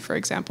Burnaby, for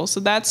example. So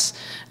that's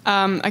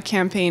a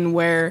campaign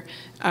where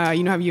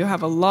you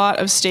have a lot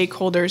of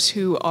stakeholders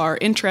who are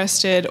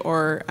interested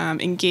or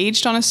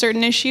engaged on a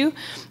certain issue.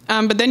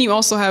 But then you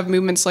also have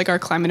movements like our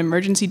Climate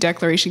Emergency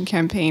Declaration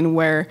campaign,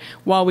 where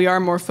while we are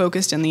more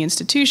focused in the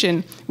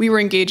institution, we were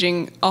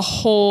engaging a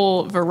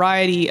whole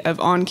variety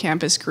of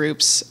on-campus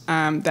groups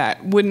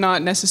that would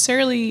not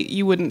necessarily,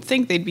 you wouldn't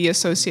think they'd be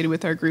associated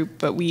with our group,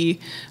 but we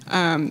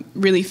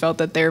really felt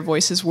that their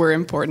voices were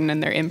important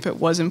and their input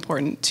was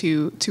important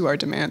to our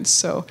demands.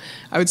 So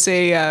I would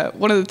say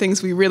one of the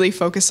things we really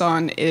focus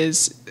on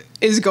is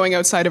going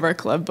outside of our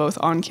club, both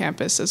on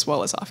campus as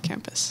well as off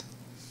campus.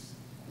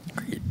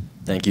 Great.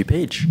 Thank you,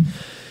 Paige.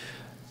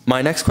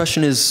 My next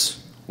question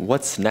is,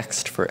 what's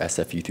next for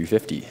SFU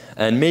 350?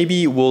 And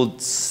maybe we'll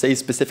say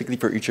specifically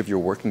for each of your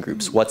working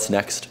groups, what's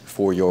next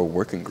for your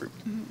working group?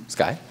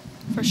 Skye?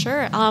 For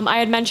sure. I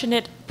had mentioned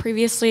it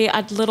previously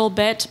a little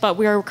bit, but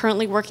we are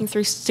currently working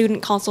through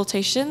student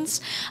consultations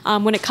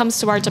when it comes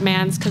to our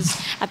demands, because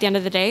at the end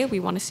of the day, we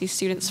want to see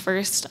students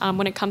first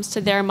when it comes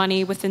to their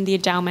money within the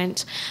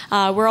endowment.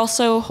 We're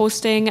also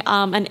hosting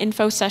an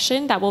info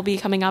session that will be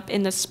coming up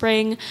in the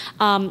spring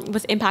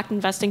with impact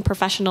investing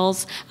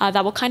professionals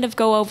that will kind of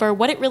go over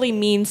what it really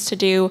means to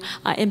do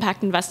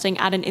impact investing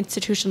at an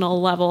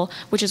institutional level,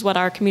 which is what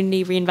our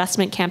community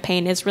reinvestment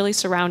campaign is really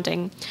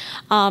surrounding.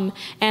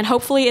 And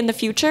hopefully in the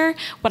future,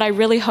 what I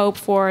really hope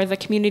for the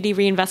community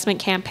reinvestment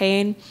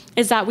campaign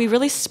is that we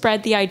really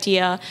spread the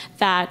idea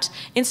that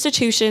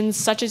institutions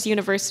such as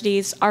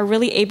universities are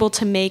really able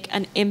to make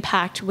an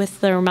impact with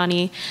their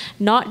money,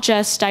 not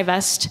just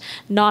divest,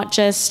 not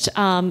just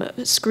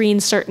screen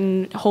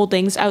certain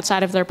holdings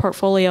outside of their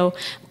portfolio,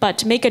 but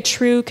to make a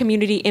true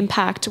community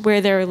impact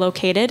where they're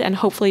located, and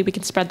hopefully we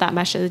can spread that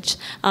message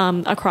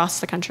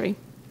across the country.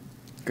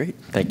 Great,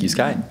 thank you,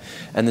 Skye.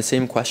 And the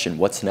same question,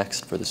 what's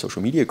next for the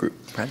social media group?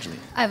 Pranjali?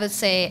 I would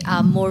say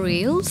more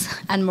Reels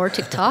and more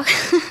TikTok.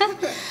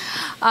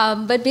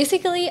 But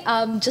basically,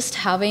 just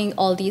having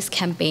all these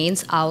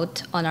campaigns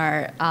out on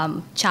our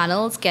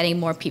channels, getting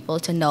more people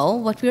to know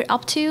what we're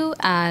up to,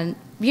 and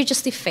we're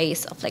just the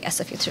face of like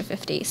SFU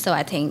 350. So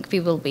I think we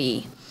will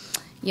be,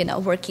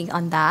 working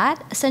on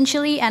that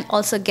essentially, and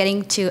also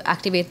getting to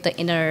activate the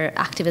inner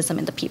activism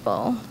in the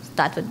people.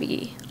 That would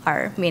be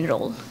our main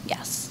role.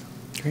 Yes.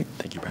 Great,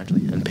 thank you,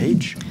 Pranjali. And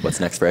Paige, what's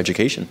next for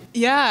education?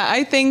 Yeah,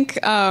 I think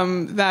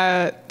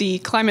that the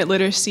climate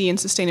literacy and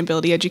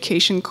sustainability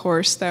education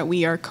course that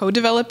we are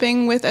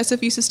co-developing with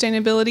SFU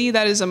Sustainability,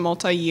 that is a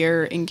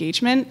multi-year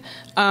engagement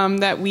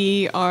that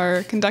we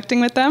are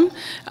conducting with them.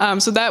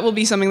 So that will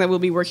be something that we'll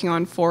be working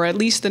on for at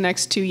least the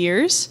next 2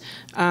 years.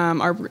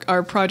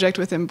 Our project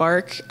with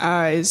Embark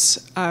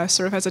is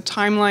sort of has a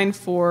timeline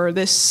for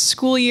this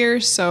school year,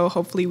 so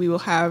hopefully we will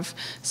have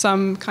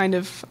some kind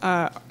of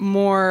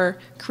more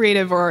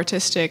creative or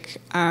artistic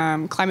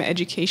climate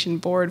education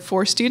board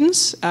for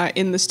students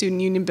in the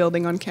Student Union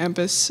building on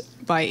campus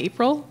by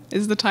April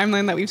is the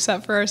timeline that we've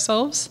set for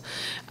ourselves.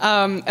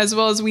 As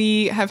well as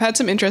we have had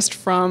some interest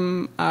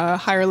from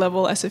higher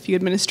level SFU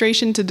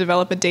administration to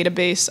develop a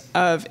database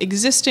of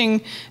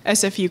existing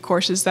SFU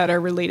courses that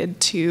are related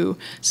to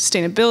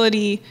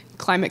sustainability,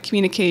 climate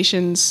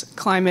communications,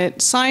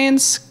 climate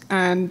science,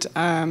 and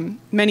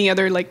many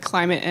other like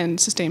climate and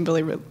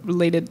sustainability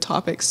related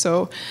topics.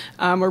 So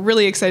we're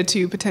really excited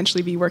to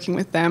potentially be working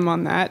with them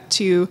on that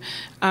to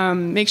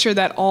make sure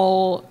that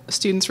all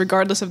students,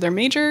 regardless of their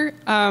major,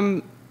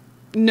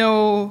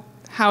 know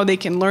how they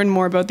can learn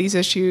more about these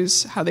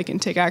issues, how they can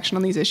take action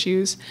on these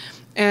issues.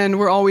 And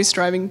we're always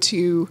striving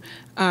to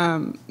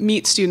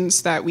meet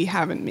students that we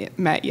haven't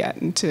met yet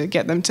and to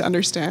get them to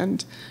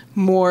understand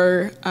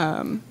more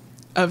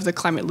of the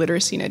climate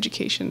literacy and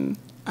education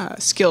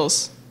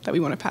skills that we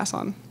want to pass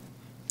on.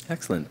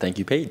 Excellent. Thank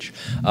you, Paige.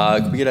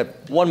 Can we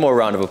get one more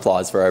round of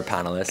applause for our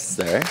panelists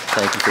there?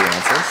 Thank you for your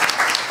answers.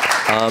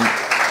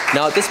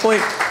 Now,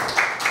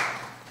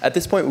 at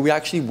this point, we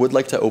actually would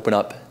like to open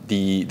up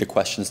the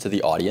questions to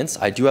the audience.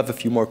 I do have a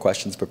few more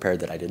questions prepared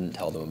that I didn't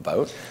tell them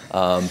about,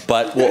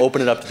 but we'll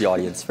open it up to the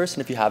audience first.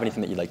 And if you have anything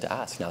that you'd like to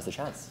ask, now's the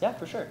chance. Yeah,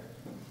 for sure.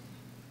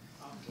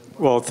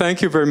 Well,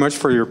 thank you very much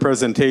for your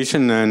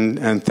presentation,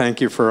 and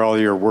thank you for all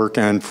your work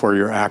and for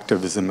your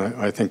activism.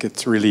 I think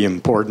it's really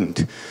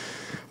important.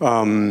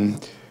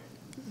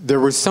 There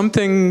was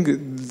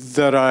something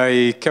that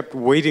I kept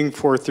waiting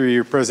for through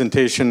your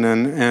presentation,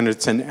 and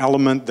it's an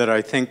element that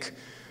I think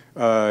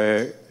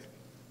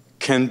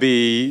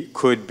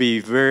could be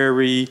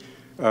very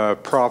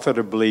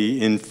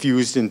profitably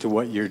infused into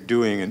what you're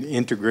doing and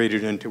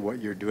integrated into what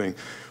you're doing,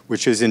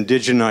 which is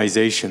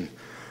indigenization.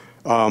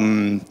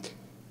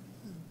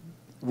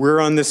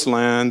 We're on this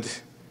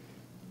land.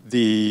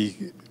 The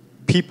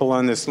people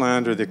on this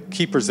land are the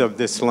keepers of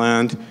this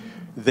land.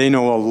 They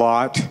know a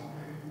lot.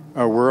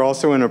 We're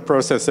also in a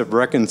process of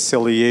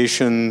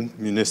reconciliation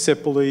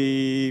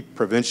municipally,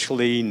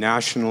 provincially,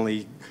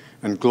 nationally,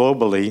 and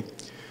globally.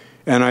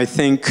 And I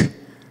think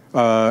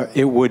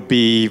it would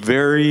be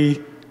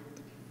very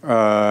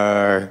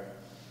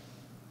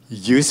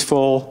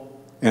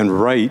useful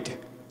and right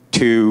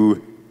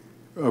to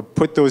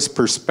put those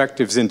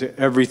perspectives into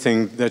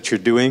everything that you're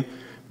doing.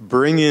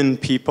 Bring in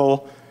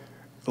people,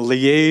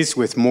 liaise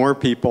with more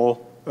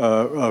people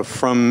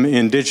from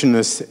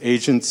Indigenous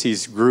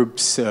agencies,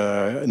 groups,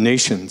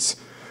 nations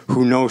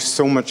who know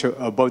so much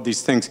about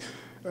these things,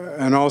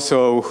 and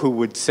also who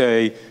would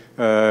say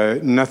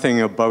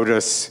nothing about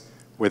us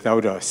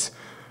without us.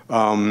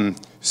 I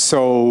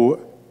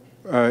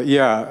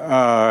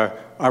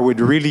would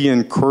really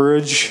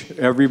encourage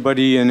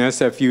everybody in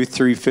SFU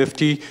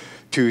 350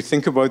 to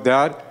think about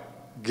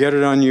that, get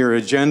it on your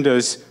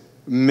agendas,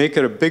 make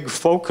it a big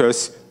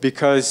focus,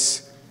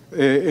 because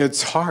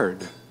it's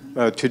hard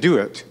to do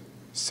it.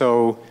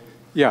 So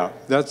yeah,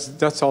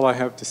 that's all I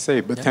have to say,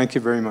 but thank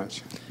you very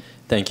much.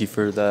 Thank you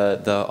for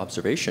the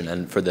observation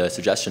and for the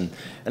suggestion.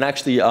 And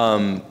actually,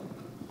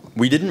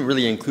 we didn't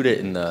really include it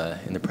in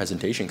the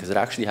presentation because it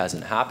actually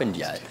hasn't happened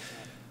yet.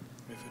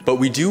 But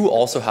we do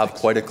also have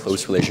quite a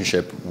close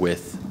relationship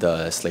with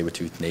the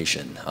Tsleil-Waututh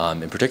Nation,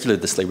 in particular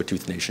the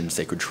Tsleil-Waututh Nation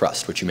Sacred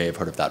Trust, which you may have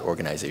heard of that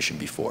organization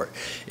before.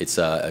 It's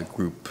a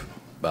group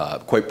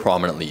quite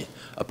prominently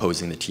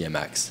opposing the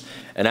TMX.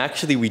 And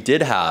actually we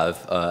did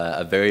have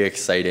a very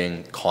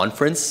exciting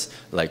conference,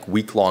 like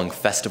week-long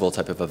festival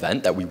type of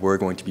event that we were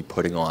going to be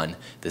putting on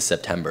this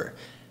September.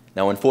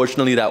 Now,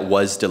 unfortunately, that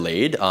was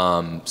delayed,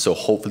 so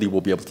hopefully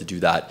we'll be able to do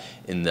that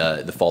in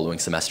the following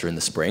semester in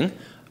the spring.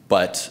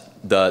 But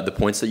the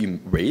points that you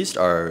raised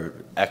are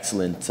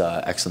excellent,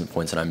 excellent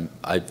points, and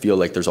I feel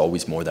like there's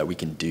always more that we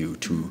can do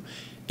to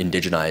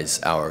indigenize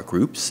our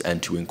groups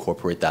and to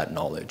incorporate that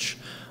knowledge.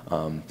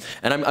 And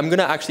I'm going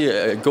to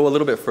actually go a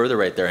little bit further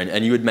right there,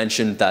 and you had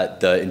mentioned that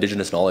the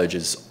Indigenous knowledge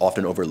is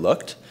often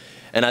overlooked.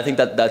 And I think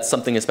that that's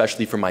something,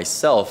 especially for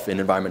myself in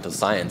environmental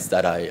science,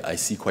 that I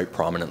see quite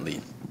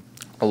prominently.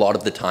 A lot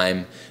of the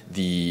time,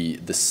 the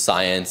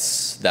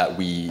science that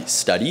we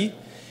study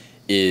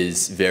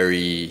is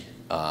very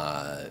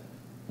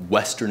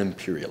Western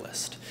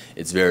imperialist.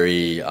 It's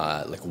very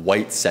like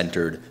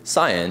white-centered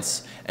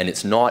science, and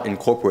it's not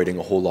incorporating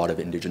a whole lot of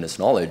Indigenous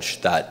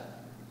knowledge that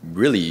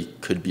really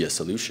could be a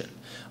solution.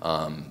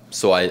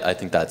 So I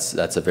think that's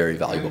a very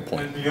valuable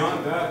point. And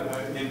beyond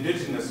that,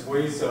 Indigenous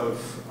ways of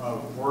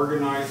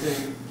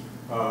organizing,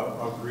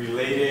 of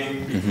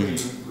relating between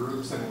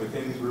groups and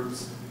within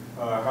groups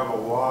have a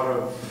lot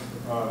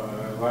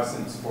of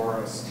lessons for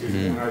us too.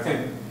 And I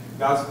think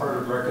that's part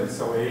of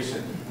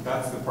reconciliation.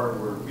 That's the part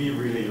where we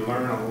really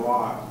learn a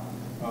lot,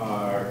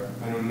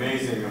 an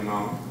amazing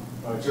amount,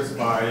 just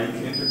by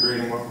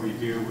integrating what we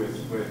do with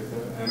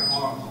and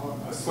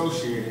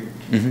associating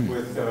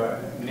with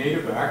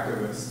Native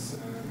activists,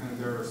 and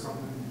there are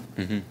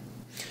something.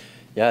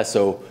 Yeah,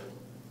 so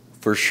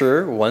for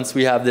sure, once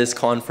we have this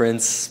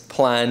conference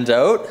planned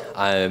out,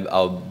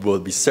 we'll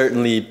be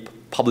certainly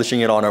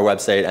publishing it on our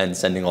website and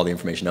sending all the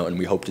information out, and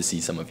we hope to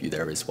see some of you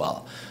there as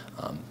well,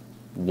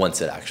 once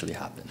it actually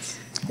happens,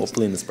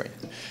 hopefully in the spring.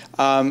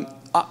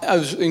 I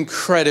was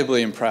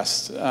incredibly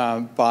impressed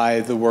by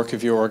the work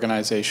of your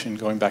organization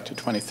going back to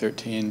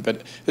 2013,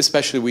 but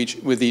especially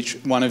with each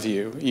one of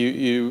you.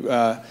 You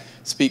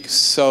speak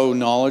so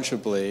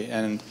knowledgeably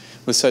and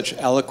with such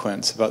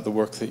eloquence about the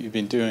work that you've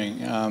been doing.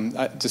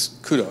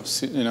 Just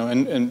kudos, you know,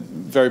 and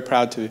very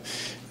proud to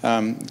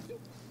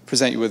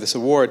present you with this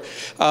award.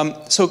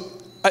 So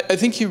I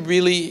think you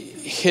really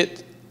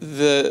hit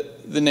the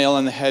nail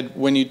on the head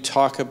when you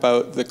talk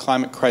about the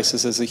climate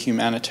crisis as a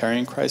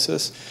humanitarian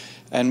crisis,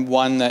 and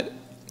one that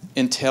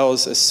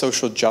entails a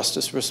social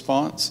justice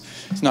response.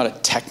 It's not a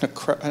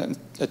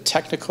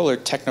technical or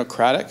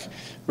technocratic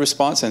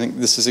response. I think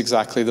this is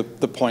exactly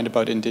the point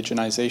about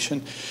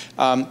indigenization.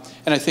 And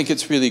I think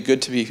it's really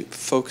good to be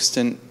focused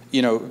and,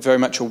 you know, very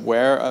much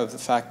aware of the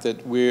fact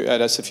that we at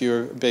SFU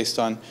are based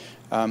on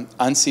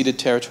unceded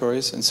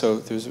territories, and so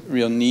there's a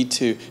real need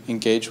to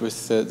engage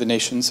with the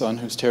nations on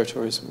whose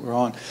territories we're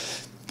on.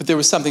 But there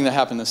was something that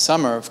happened this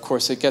summer. Of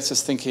course, it gets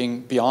us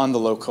thinking beyond the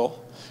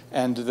local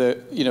and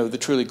the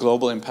truly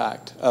global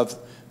impact of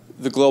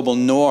the global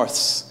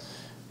North's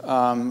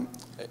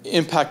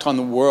impact on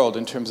the world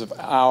in terms of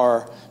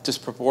our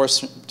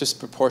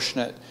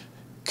disproportionate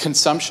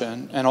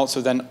consumption and also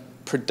then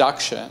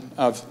production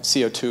of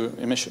CO2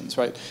 emissions,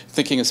 right?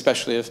 Thinking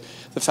especially of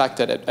the fact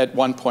that at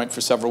one point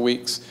for several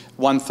weeks,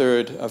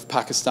 1/3 of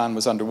Pakistan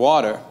was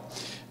underwater.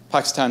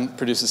 Pakistan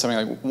produces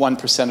something like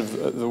 1%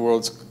 of the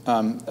world's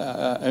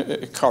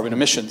carbon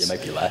emissions. It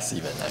might be less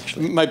even,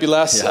 actually. Might be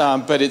less, yeah.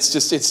 But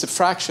it's a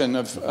fraction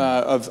of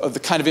the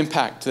kind of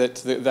impact that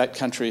that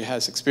country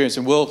has experienced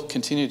and will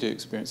continue to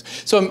experience.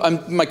 So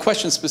my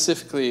question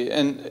specifically,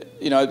 and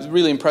I was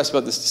really impressed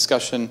about this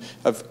discussion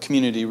of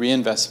community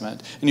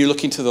reinvestment, and you're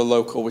looking to the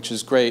local, which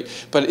is great,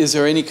 but is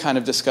there any kind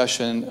of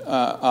discussion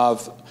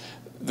of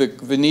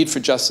the need for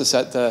justice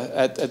at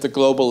the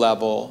global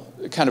level,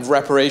 kind of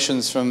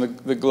reparations from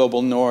the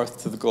global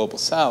North to the global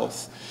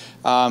South,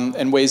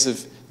 and ways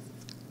of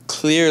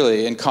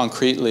clearly and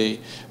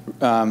concretely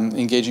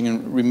engaging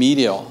in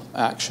remedial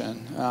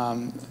action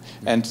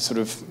and sort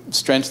of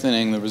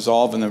strengthening the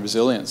resolve and the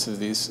resilience of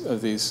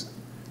these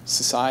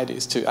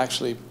societies to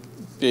actually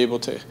be able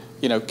to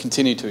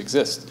continue to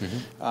exist.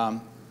 Mm-hmm.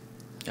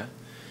 Yeah.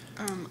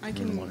 I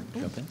can want to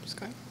jump in?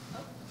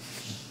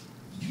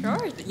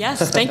 Sure.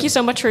 Yes. Thank you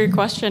so much for your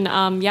question.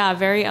 Yeah,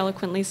 very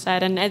eloquently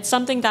said, and it's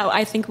something that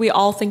I think we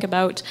all think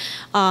about.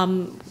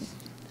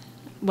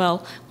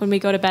 Well, when we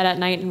go to bed at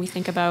night and we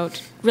think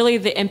about really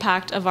the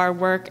impact of our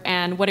work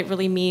and what it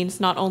really means,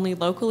 not only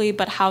locally,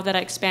 but how that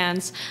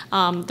expands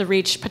the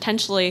reach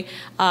potentially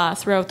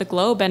throughout the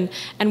globe. And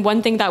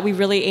one thing that we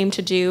really aim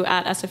to do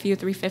at SFU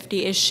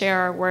 350 is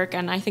share our work,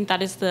 and I think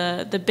that is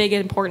the big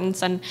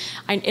importance. And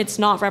it's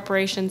not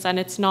reparations, and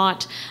it's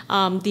not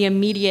the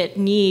immediate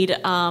need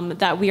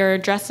that we are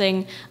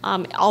addressing,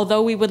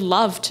 although we would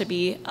love to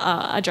be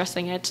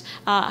addressing it.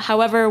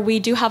 However, we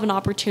do have an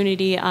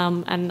opportunity,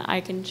 and I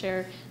can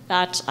share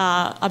that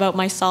about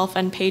myself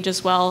and Paige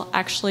as well.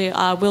 Actually,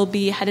 we'll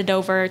be headed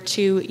over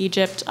to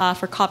Egypt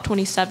for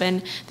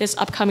COP27 this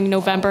upcoming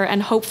November,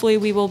 and hopefully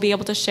we will be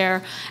able to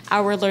share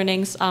our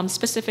learnings,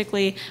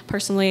 specifically,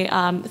 personally,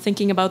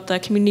 thinking about the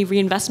community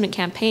reinvestment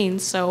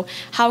campaigns. So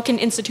how can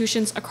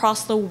institutions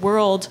across the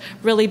world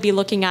really be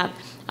looking at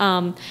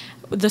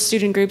the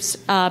student groups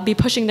be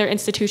pushing their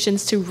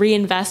institutions to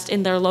reinvest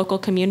in their local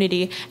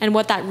community, and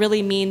what that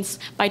really means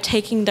by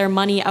taking their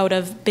money out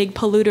of big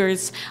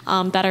polluters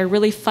that are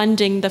really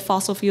funding the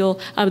fossil fuel,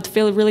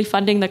 really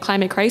funding the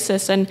climate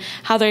crisis, and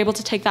how they're able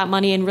to take that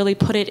money and really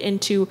put it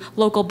into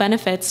local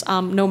benefits,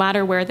 no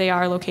matter where they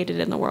are located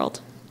in the world.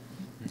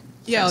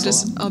 Yeah,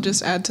 I'll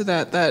just add to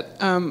that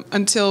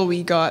until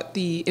we got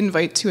the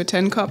invite to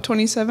attend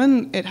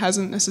COP27, it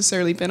hasn't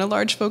necessarily been a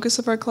large focus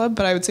of our club,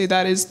 but I would say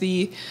that is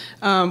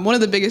one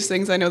of the biggest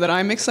things I know that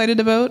I'm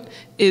excited about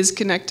is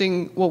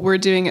connecting what we're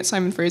doing at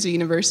Fraser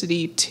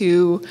University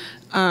to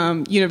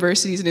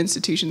universities and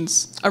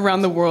institutions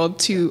around the world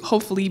to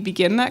hopefully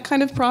begin that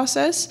kind of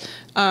process,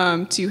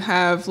 to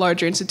have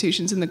larger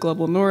institutions in the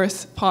global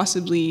North,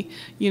 possibly,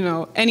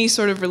 any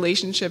sort of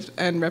relationship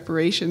and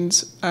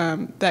reparations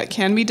that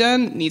can be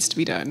done needs to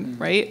be done,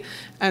 right?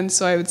 And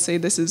so I would say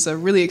this is a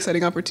really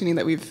exciting opportunity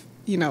that we've,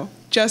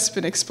 just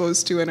been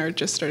exposed to and are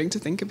just starting to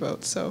think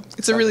about. So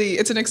it's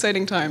an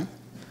exciting time.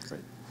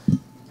 Great.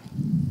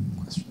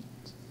 Questions?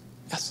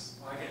 Yes.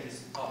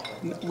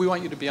 We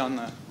want you to be on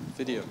the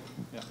video.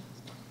 Yeah.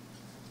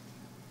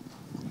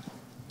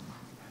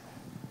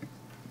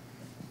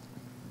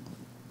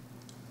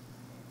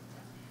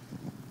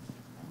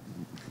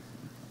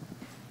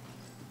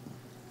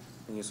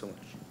 Thank you so much.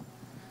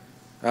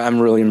 I'm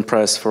really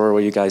impressed for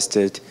what you guys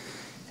did,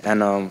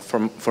 and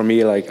for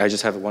me, I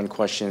just have one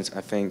question.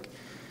 I think,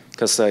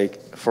 because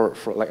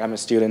I'm a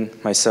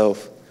student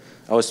myself,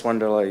 I always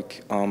wonder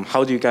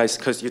how do you guys?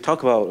 Because you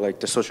talk about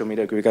the social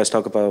media. You guys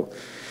talk about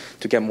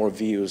to get more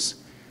views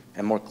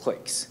and more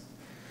clicks,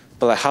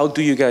 but how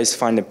do you guys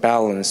find a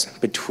balance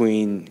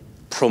between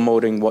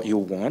promoting what you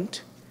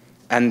want,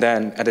 and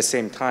then at the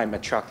same time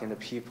attracting the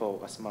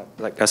people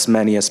as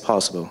many as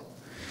possible?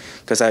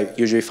 Because I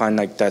usually find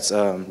that's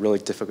a really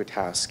difficult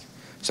task.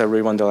 So I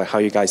really wonder how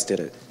you guys did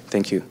it.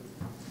 Thank you.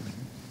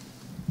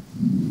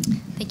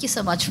 Thank you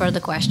so much for the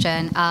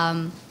question.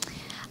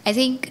 I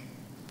think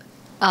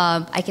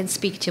I can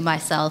speak to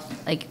myself,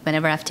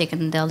 whenever I've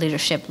taken the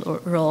leadership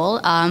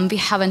role, we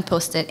haven't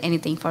posted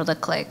anything for the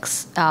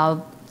clicks.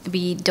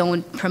 We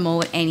don't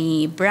promote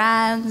any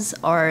brands,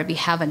 or we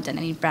haven't done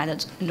any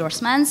brand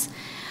endorsements.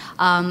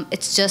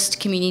 It's just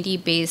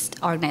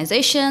community-based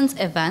organizations,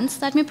 events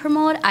that we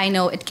promote. I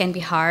know it can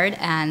be hard,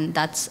 and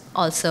that's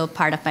also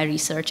part of my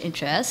research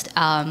interest.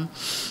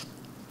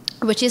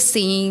 which is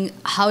seeing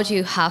how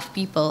to have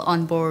people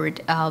on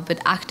board with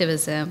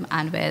activism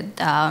and with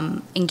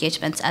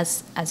engagements,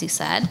 as you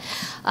said.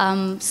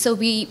 So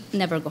we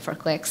never go for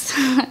clicks.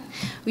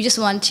 We just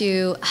want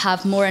to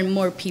have more and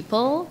more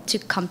people to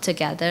come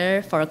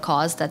together for a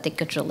cause that they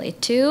could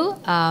relate to.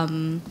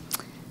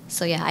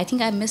 So yeah, I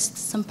think I missed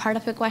some part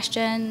of your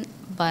question,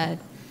 but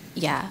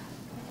yeah.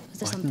 Was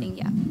there something?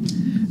 Yeah.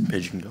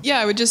 Paige, you can go. Yeah,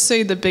 I would just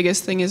say the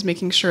biggest thing is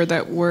making sure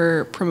that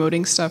we're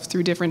promoting stuff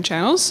through different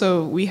channels.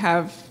 So we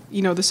have,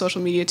 the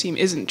social media team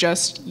isn't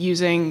just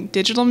using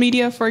digital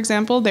media, for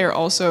example. They're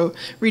also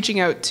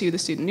reaching out to the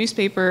student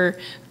newspaper,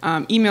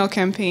 email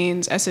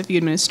campaigns, SFU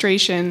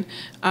administration.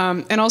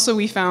 And also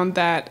we found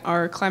that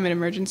our climate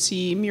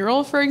emergency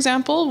mural, for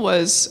example,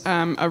 was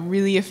a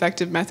really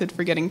effective method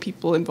for getting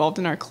people involved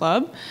in our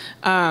club,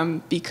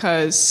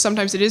 because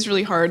sometimes it is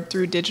really hard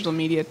through digital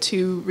media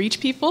to reach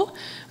people,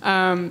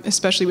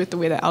 especially with the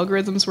way that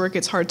algorithms work.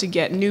 It's hard to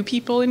get new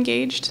people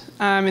engaged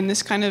in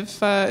this kind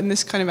of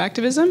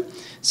activism.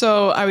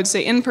 So I would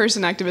say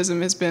in-person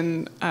activism has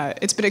been,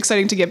 it's been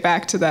exciting to get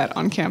back to that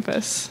on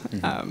campus,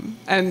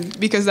 and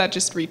because that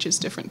just reaches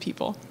different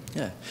people.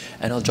 Yeah,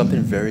 and I'll jump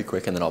in very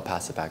quick and then I'll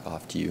pass it back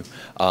off to you.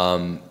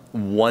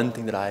 One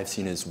thing that I've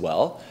seen as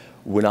well,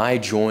 when I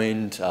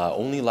joined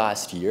only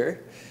last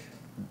year,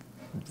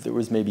 there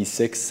was maybe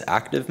 6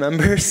 active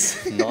members,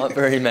 not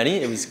very many.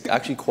 It was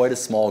actually quite a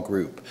small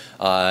group.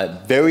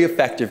 Very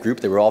effective group,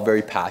 they were all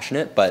very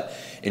passionate, but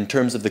in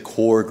terms of the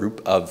core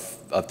group of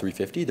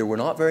 350, there were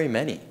not very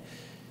many.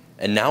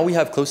 And now we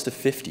have close to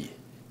 50.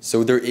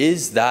 So there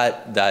is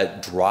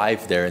that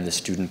drive there in the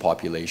student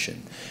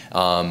population.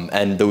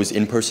 And those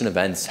in-person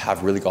events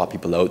have really got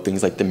people out,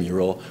 things like the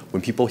mural.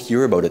 When people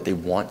hear about it, they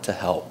want to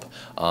help.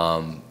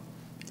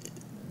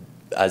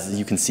 As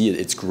you can see,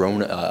 it's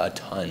grown a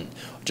ton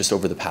just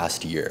over the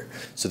past year.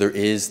 So there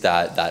is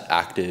that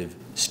active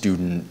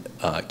student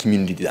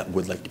community that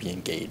would like to be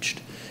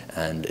engaged.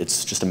 And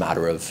it's just a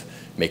matter of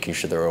making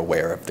sure they're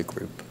aware of the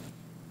group.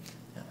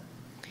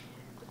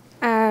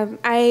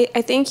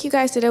 I think you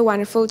guys did a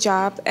wonderful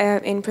job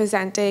in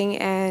presenting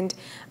and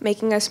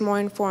making us more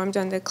informed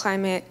on the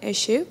climate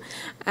issue.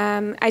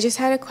 I just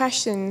had a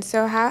question.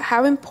 So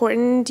how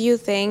important do you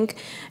think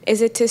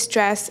is it to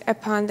stress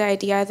upon the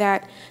idea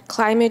that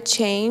climate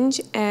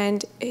change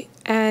and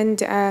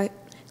the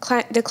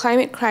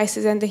climate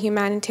crisis and the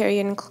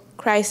humanitarian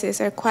crisis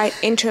are quite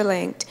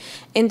interlinked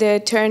in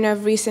the turn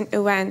of recent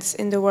events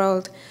in the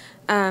world,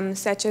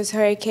 such as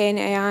Hurricane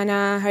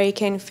Iana,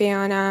 Hurricane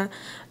Fiona?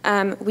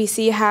 We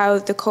see how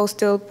the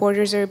coastal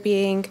borders are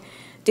being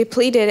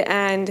depleted,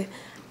 and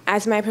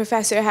as my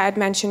professor had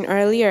mentioned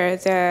earlier,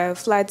 the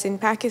floods in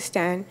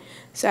Pakistan.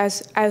 So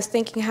I was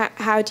thinking,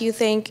 how do you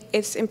think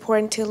it's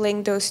important to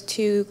link those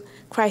two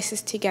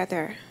crises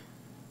together?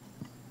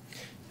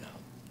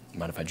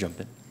 Mind if I jump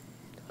in?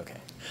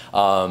 Okay.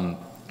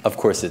 Of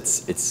course,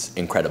 it's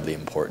incredibly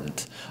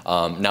important.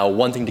 Now,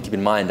 one thing to keep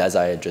in mind, as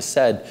I had just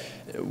said,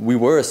 we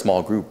were a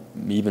small group,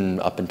 even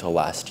up until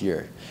last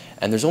year.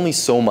 And there's only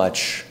so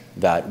much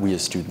that we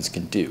as students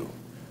can do.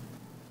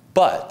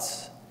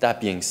 But that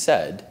being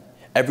said,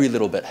 every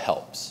little bit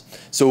helps.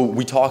 So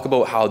we talk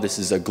about how this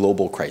is a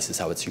global crisis,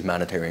 how it's a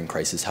humanitarian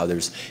crisis, how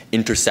there's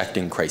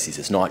intersecting crises.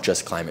 It's not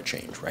just climate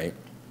change, right?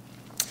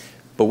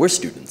 But we're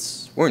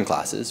students. We're in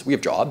classes. We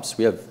have jobs.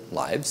 We have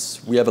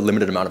lives. We have a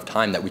limited amount of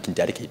time that we can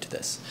dedicate to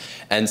this.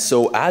 And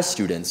so as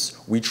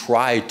students, we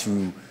try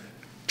to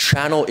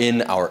channel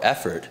in our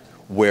effort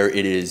where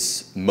it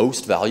is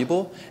most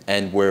valuable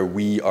and where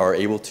we are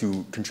able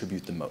to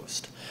contribute the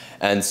most.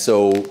 And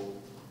so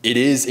it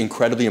is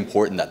incredibly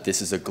important that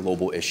this is a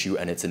global issue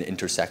and it's an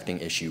intersecting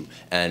issue.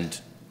 And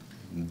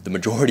the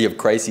majority of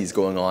crises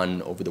going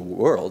on over the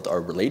world are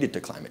related to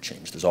climate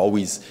change. There's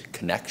always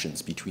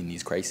connections between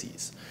these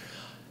crises.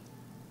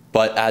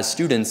 But as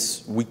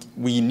students,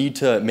 we need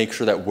to make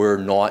sure that we're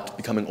not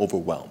becoming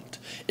overwhelmed.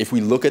 If we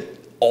look at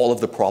all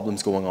of the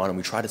problems going on and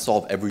we try to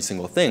solve every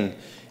single thing,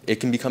 it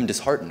can become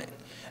disheartening.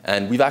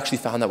 And we've actually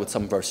found that with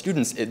some of our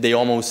students, they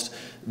almost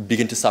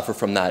begin to suffer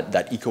from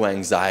that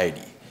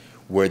eco-anxiety,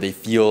 where they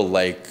feel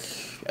like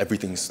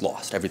everything's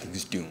lost,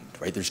 everything's doomed,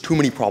 right? There's too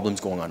many problems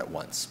going on at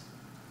once.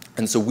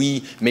 And so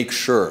we make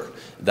sure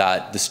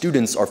that the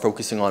students are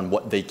focusing on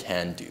what they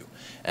can do.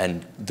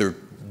 And they're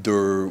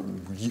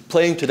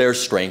playing to their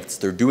strengths,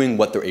 they're doing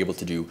what they're able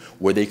to do,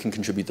 where they can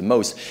contribute the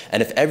most.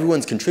 And if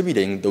everyone's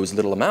contributing those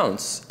little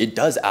amounts, it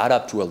does add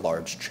up to a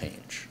large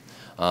change.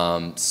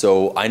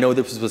 So I know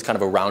this was kind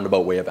of a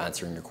roundabout way of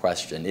answering your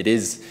question. It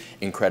is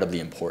incredibly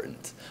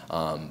important.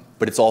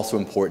 But it's also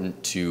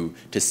important to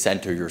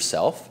center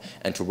yourself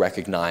and to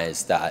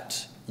recognize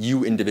that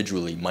you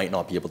individually might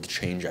not be able to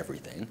change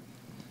everything,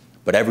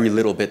 but every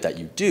little bit that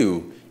you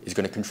do is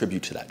going to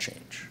contribute to that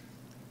change.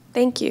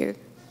 Thank you.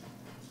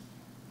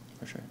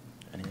 For sure.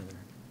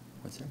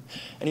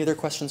 Any other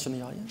questions from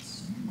the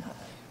audience?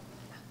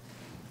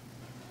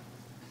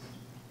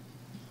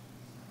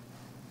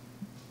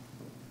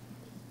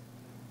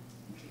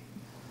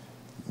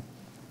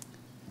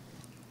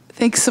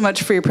 Thanks so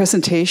much for your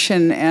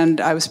presentation,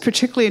 and I was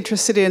particularly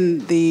interested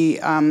in the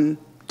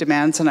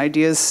demands and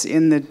ideas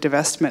in the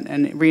divestment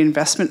and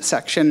reinvestment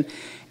section,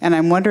 and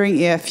I'm wondering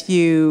if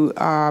you,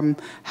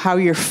 how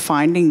you're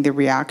finding the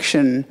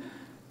reaction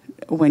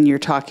when you're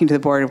talking to the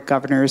Board of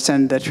Governors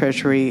and the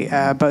Treasury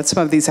about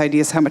some of these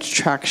ideas, how much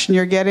traction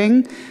you're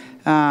getting,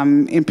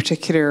 in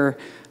particular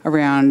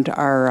around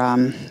our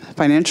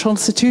financial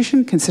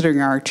institution, considering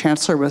our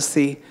Chancellor was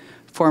the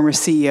former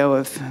CEO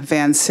of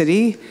Van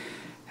City.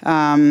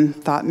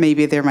 Thought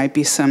maybe there might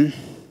be some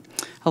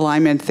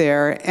alignment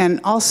there. And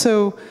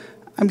also,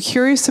 I'm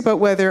curious about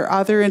whether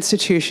other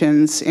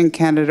institutions in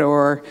Canada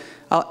or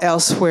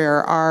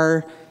elsewhere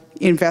are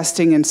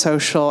investing in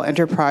social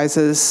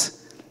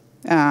enterprises,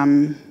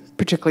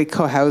 particularly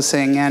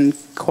co-housing and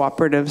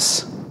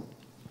cooperatives.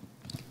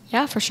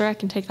 Yeah, for sure. I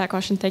can take that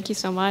question. Thank you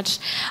so much.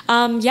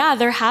 Yeah,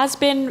 there has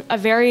been a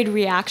varied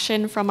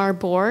reaction from our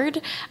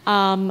board.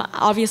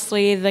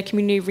 Obviously, the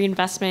community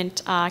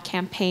reinvestment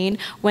campaign,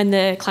 when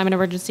the climate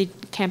emergency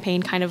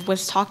campaign kind of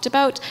was talked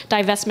about,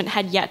 divestment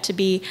had yet to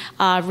be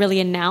really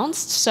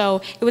announced.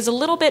 So it was a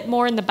little bit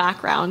more in the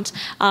background.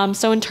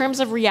 So in terms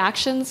of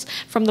reactions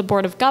from the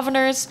Board of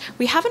Governors,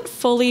 we haven't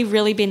fully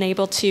really been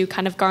able to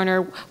kind of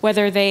garner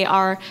whether they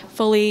are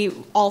fully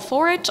all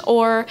for it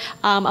or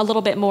a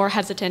little bit more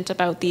hesitant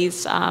about these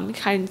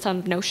kinds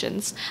of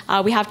notions.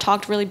 We have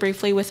talked really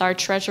briefly with our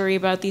Treasury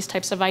about these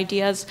types of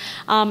ideas,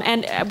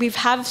 and we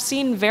have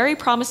seen very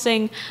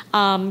promising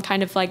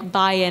kind of like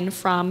buy-in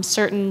from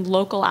certain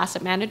local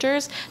asset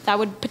managers that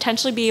would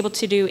potentially be able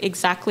to do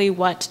exactly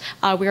what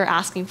we are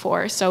asking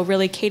for. So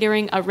really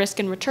catering a risk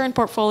and return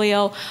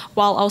portfolio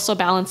while also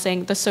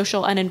balancing the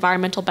social and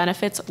environmental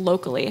benefits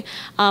locally,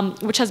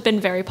 which has been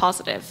very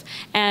positive.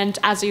 And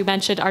as you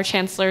mentioned, our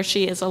Chancellor,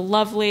 she is a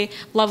lovely,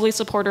 lovely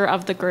supporter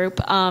of the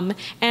group.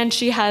 And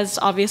she has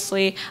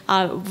obviously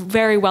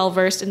very well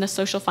versed in the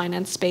social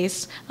finance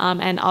space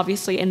and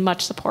obviously in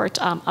much support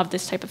of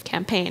this type of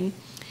campaign.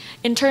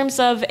 In terms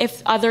of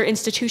if other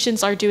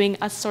institutions are doing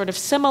a sort of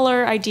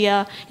similar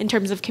idea in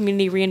terms of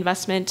community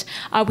reinvestment,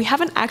 we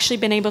haven't actually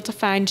been able to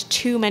find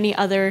too many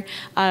other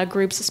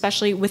groups,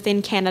 especially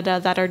within Canada,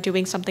 that are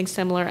doing something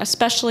similar,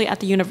 especially at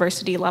the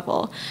university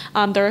level.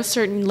 There are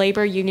certain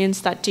labor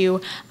unions that do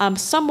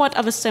somewhat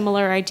of a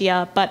similar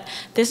idea, but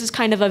this is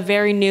kind of a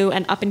very new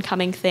and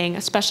up-and-coming thing,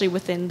 especially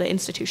within the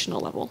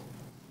institutional level.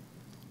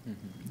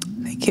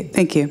 Thank you.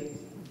 Thank you.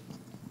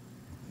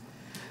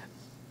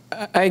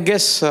 I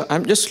guess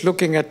I'm just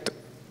looking at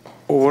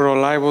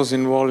overall, I was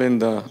involved in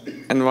the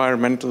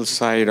environmental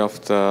side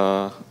of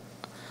the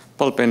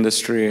pulp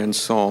industry and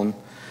so on.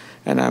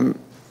 And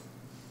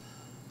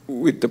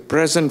with the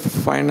present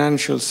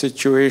financial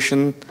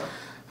situation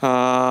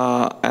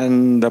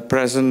and the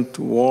present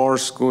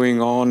wars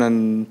going on,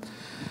 and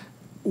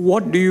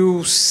what do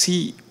you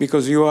see,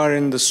 because you are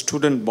in the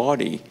student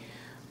body,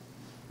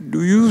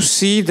 do you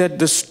see that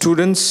the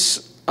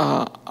students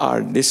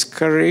are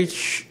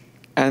discouraged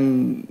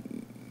and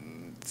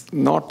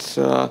not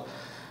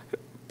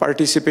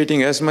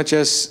participating as much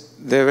as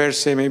they were,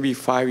 say, maybe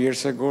 5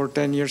 years ago or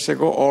 10 years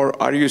ago? Or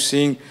are you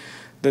seeing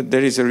that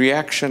there is a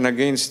reaction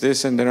against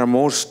this and there are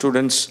more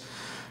students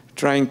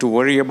trying to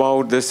worry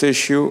about this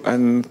issue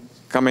and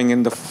coming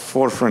in the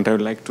forefront? I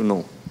would like to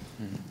know.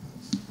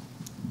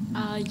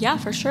 Yeah,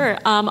 for sure.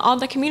 On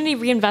the community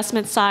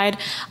reinvestment side,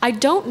 I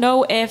don't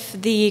know if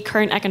the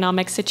current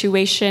economic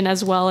situation,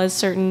 as well as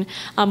certain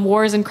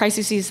wars and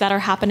crises that are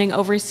happening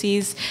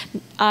overseas,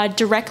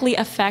 directly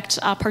affect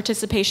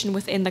participation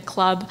within the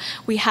club.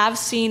 We have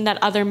seen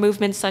that other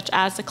movements, such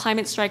as the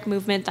climate strike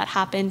movement that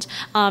happened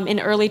in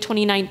early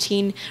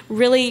 2019,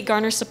 really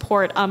garner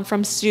support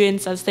from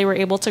students as they were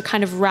able to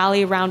kind of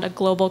rally around a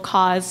global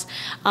cause.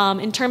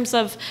 In terms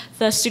of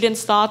the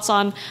students' thoughts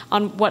on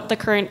what the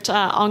current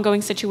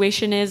ongoing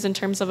situation is in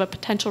terms of a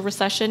potential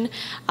recession,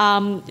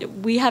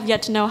 we have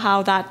yet to know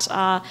how that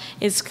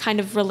is kind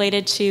of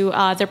related to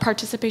their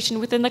participation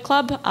within the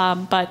club.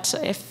 But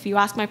if you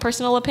ask my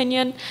personal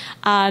opinion,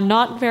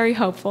 not very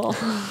hopeful.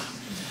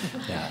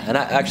 Yeah, and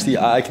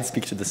I can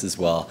speak to this as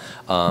well.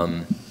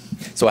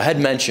 So I had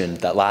mentioned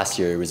that last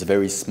year it was a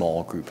very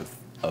small group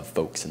of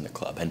folks in the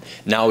club, and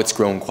now it's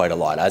grown quite a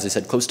lot. As I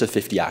said, close to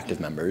 50 active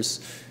members,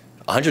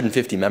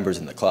 150 members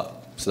in the club.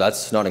 So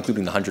that's not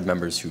including the 100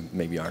 members who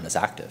maybe aren't as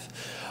active.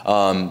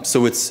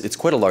 So it's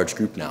quite a large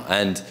group now.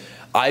 And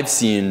I've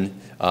seen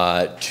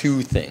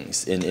two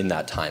things in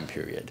that time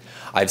period.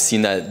 I've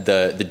seen that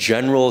the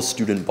general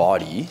student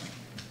body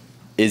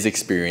is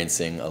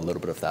experiencing a little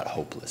bit of that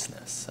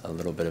hopelessness, a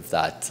little bit of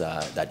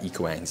that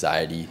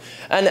eco-anxiety,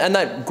 and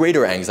that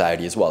greater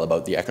anxiety as well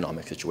about the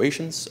economic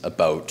situations,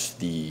 about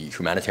the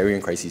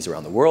humanitarian crises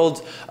around the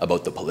world,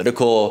 about the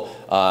political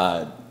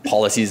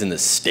policies in the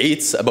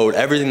States, about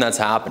everything that's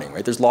happening,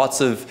 right? There's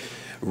lots of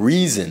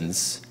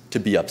reasons to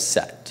be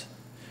upset.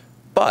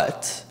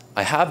 But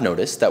I have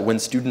noticed that when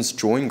students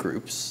join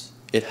groups,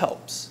 it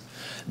helps.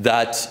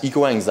 That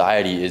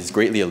eco-anxiety is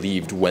greatly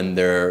alleviated when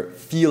they're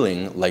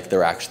feeling like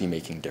they're actually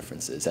making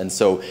differences. And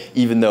so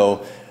even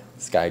though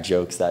Sky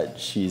jokes that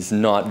she's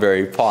not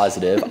very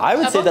positive. I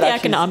would say that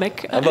about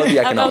the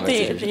economic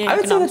situation. I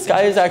would say that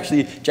Sky is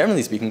actually,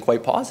 generally speaking,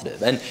 quite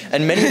positive. And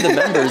many of the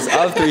members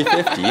of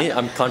 350,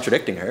 I'm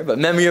contradicting her, but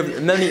many of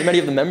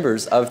the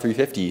members of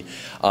 350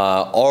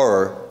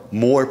 are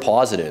more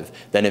positive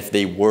than if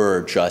they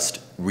were just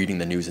reading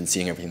the news and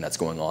seeing everything that's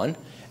going on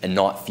and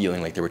not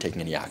feeling like they were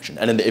taking any action,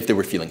 and if they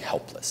were feeling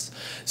helpless.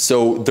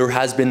 So there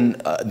has been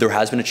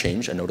a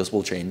change, a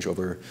noticeable change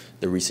over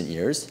the recent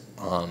years.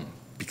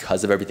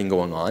 Because of everything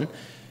going on,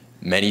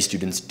 many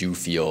students do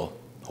feel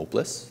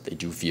hopeless. They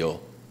do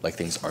feel like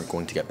things aren't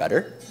going to get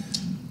better.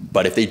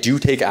 But if they do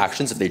take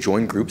actions, if they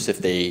join groups, if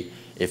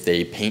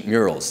they paint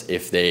murals,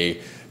 if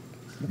they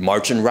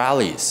march in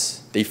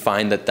rallies, they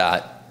find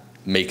that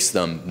makes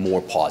them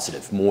more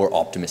positive, more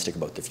optimistic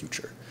about the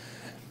future.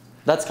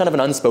 That's kind of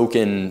an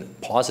unspoken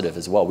positive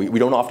as well. We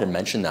don't often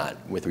mention that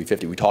with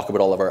 350. We talk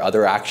about all of our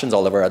other actions,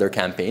 all of our other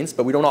campaigns,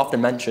 but we don't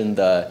often mention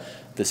the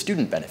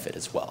student benefit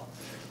as well.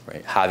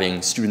 Right?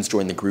 Having students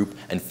join the group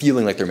and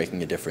feeling like they're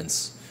making a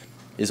difference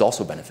is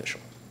also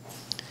beneficial.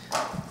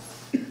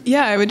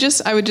 Yeah, I would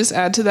just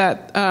add to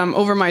that.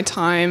 Over my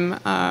time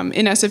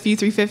in SFU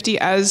 350,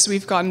 as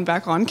we've gotten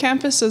back on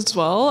campus as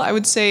well, I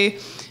would say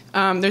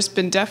there's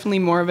been definitely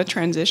more of a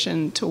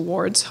transition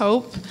towards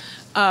hope.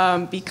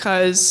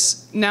 Because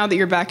now that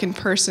you're back in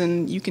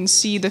person, you can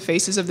see the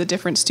faces of the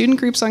different student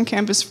groups on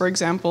campus, for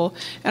example.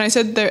 And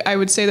I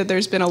would say that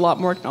there's been a lot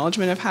more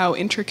acknowledgement of how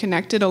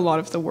interconnected a lot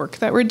of the work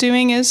that we're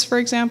doing is, for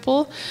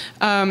example.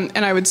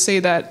 And I would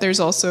say that there's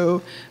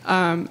also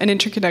an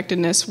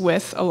interconnectedness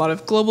with a lot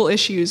of global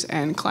issues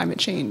and climate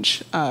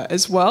change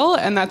as well.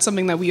 And that's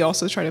something that we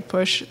also try to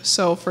push.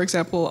 So, for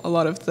example, a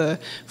lot of the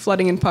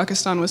flooding in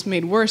Pakistan was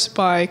made worse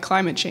by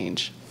climate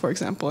change, for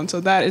example. And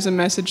so that is a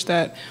message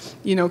that,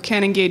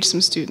 can engage some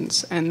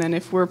students. And then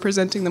if we're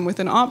presenting them with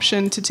an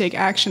option to take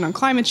action on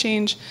climate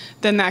change,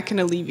 then that can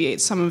alleviate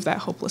some of that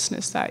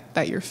hopelessness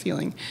that you're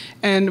feeling.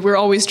 And we're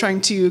always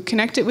trying to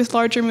connect it with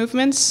larger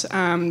movements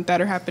that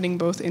are happening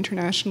both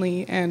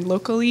internationally and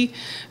locally.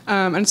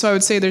 And so I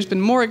would say there's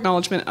been more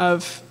acknowledgement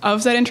of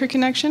that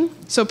interconnection.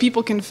 So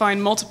people can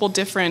find multiple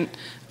different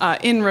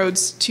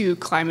inroads to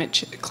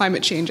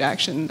climate change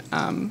action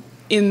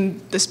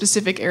in the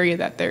specific area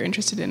that they're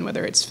interested in,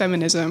 whether it's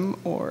feminism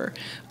or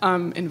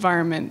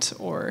environment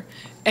or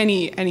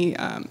any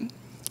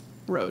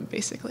road,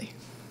 basically.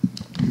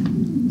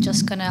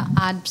 Just gonna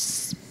add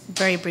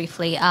very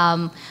briefly.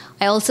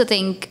 I also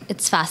think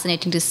it's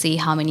fascinating to see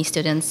how many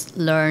students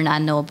learn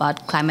and know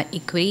about climate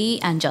equity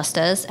and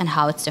justice and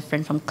how it's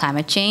different from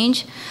climate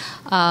change.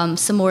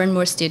 So more and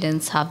more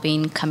students have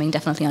been coming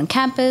definitely on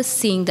campus,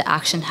 seeing the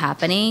action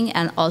happening,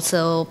 and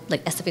also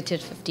like SFU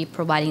 350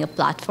 providing a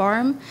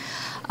platform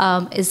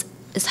is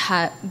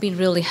been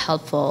really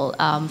helpful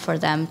for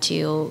them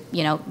to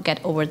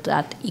get over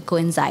that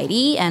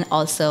eco-anxiety. And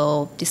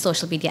also the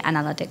social media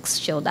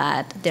analytics show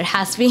that there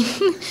has been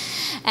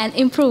an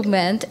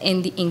improvement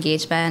in the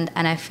engagement,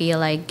 and I feel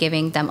like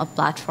giving them a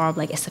platform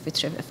like SFU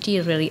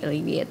 350 really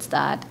alleviates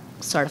that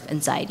sort of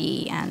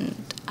anxiety, and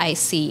I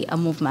see a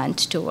movement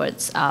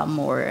towards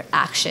more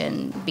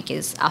action,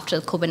 because after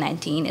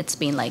COVID-19 it's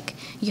been like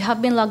you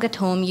have been locked at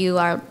home, you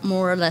are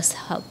more or less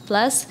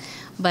helpless.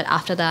 But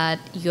after that,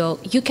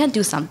 you can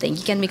do something,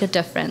 you can make a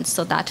difference.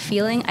 So that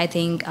feeling, I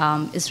think,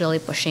 is really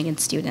pushing in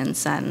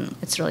students, and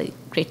it's really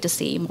great to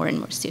see more and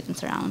more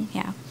students around,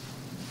 yeah.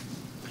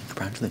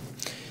 Congratulations.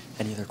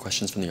 Any other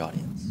questions from the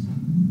audience?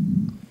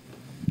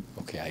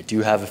 Okay, I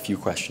do have a few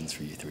questions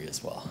for you three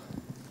as well.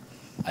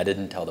 I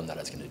didn't tell them that I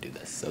was going to do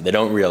this, so they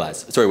don't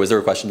realize. Sorry, was there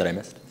a question that I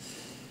missed?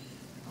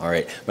 All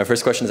right, my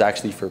first question is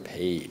actually for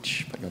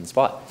Paige, putting you on the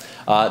spot.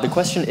 The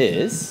question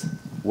is,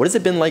 what has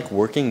it been like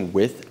working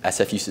with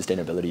SFU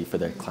Sustainability for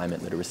the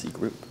climate literacy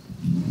group?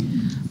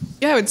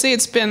 Yeah, I would say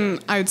it's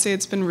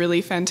been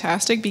really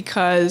fantastic,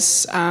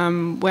 because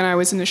when I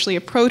was initially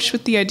approached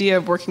with the idea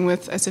of working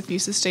with SFU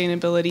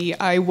Sustainability,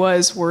 I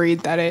was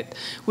worried that it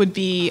would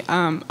be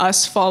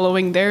us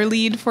following their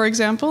lead, for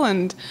example,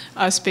 and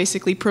us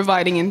basically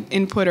providing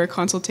input or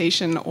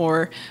consultation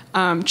or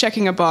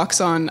checking a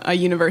box on a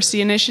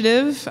university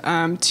initiative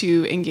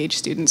to engage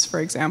students,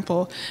 for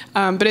example.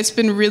 But it's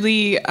been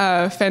really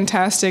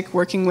fantastic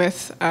working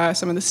with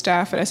some of the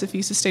staff at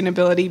SFU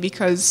Sustainability,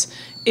 because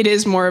it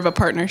is more of a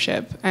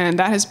partnership, and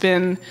that has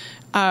been,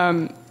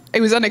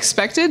 it was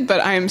unexpected,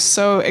 but I am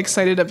so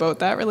excited about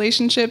that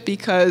relationship,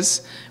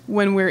 because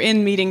when we're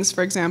in meetings,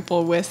 for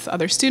example, with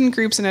other student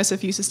groups in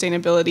SFU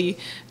Sustainability,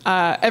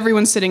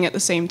 everyone's sitting at the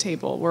same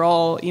table. We're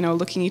all,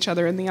 looking each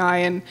other in the eye,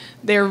 and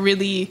they're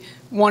really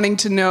wanting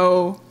to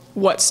know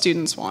what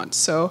students want.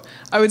 So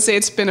I would say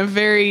it's been a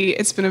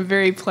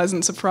very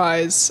pleasant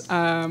surprise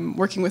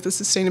working with the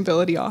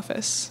Sustainability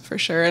Office, for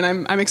sure, and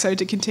I'm excited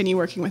to continue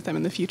working with them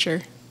in the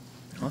future.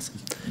 Awesome.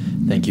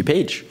 Thank you,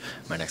 Paige.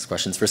 My next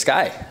question is for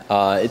Sky.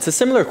 It's a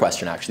similar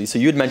question, actually. So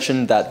you had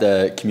mentioned that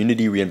the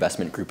Community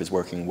Reinvestment Group is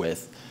working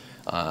with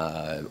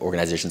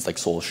organizations like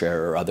SoulShare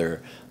or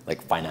other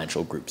like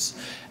financial groups.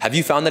 Have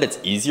you found that it's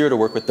easier to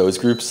work with those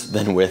groups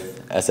than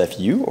with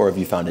SFU, or have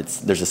you found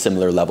there's a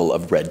similar level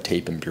of red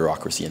tape and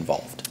bureaucracy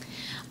involved?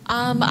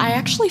 I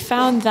actually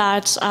found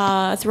that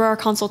through our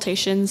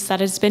consultations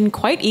that it's been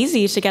quite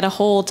easy to get a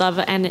hold of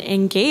and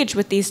engage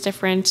with these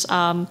different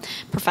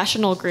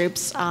professional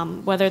groups,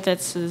 whether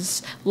this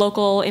is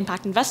local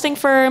impact investing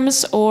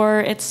firms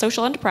or it's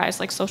social enterprise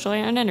like Social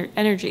and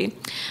Energy.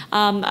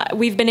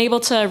 We've been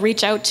able to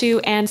reach out to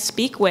and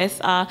speak with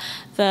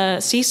the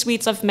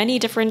C-suites of many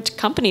different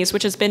companies,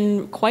 which has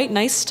been quite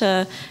nice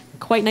to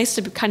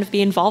kind of be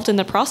involved in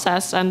the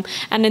process. And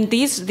then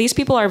these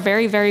people are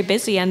very, very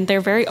busy, and they're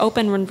very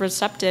open and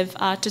receptive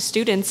to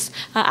students,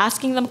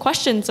 asking them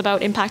questions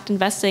about impact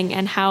investing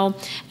and how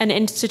an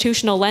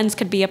institutional lens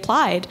could be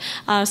applied.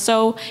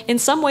 So in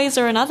some ways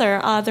or another,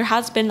 there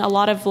has been a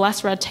lot of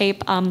less red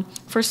tape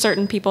for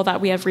certain people that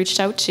we have reached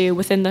out to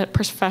within the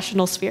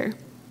professional sphere.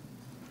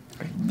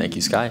 Great. Thank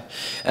you, Skye.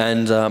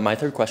 And my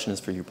third question is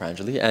for you,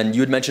 Pranjali. And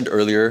you had mentioned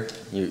earlier,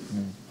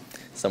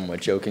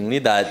 somewhat jokingly,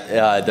 that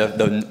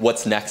the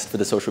what's next for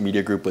the social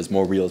media group was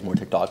more Reels, more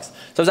TikToks.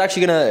 So I was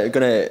actually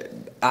gonna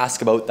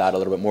ask about that a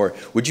little bit more.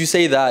 Would you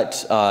say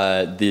that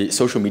the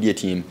social media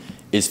team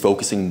is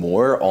focusing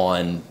more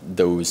on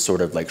those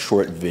sort of like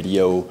short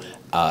video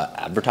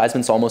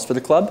advertisements almost for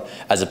the club,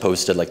 as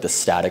opposed to like the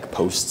static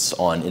posts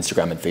on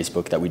Instagram and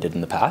Facebook that we did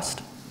in the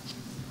past?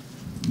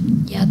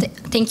 Yeah,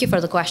 thank you for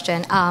the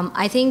question.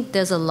 I think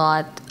there's a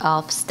lot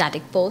of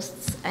static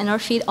posts in our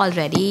feed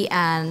already,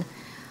 and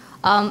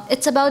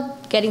it's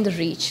about getting the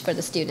reach for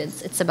the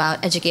students. It's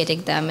about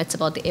educating them. It's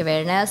about the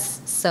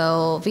awareness.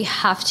 So we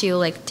have to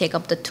like take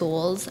up the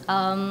tools.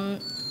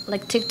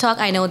 Like TikTok,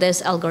 I know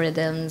there's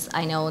algorithms.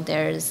 I know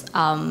there's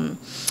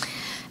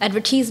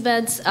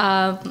advertisements,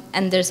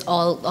 and there's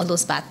all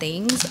those bad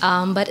things.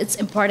 But it's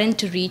important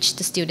to reach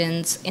the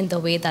students in the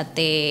way that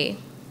they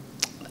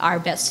are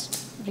best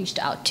reached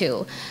out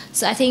to.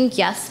 So I think,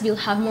 yes, we'll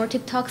have more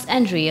TikToks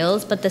and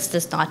Reels, but this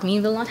does not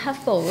mean we'll not have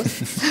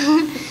posts.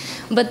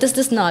 But this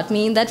does not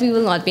mean that we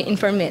will not be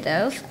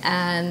informative,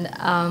 and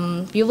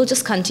we will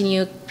just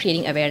continue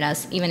creating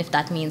awareness, even if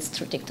that means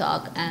through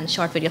TikTok, and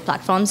short video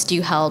platforms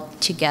do help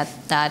to get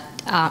that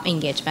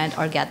engagement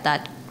or get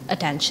that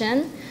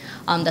attention.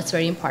 That's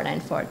very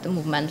important for the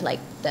movement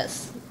like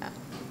this. Yeah.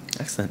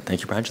 Excellent,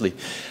 thank you, Pranjali.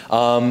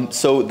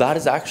 So that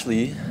is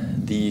actually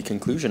the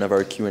conclusion of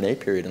our Q&A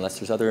period, unless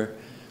there's other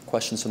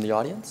questions from the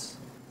audience?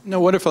 No,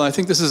 wonderful. I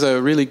think this is a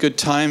really good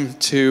time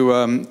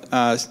to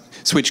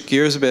switch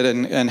gears a bit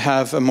and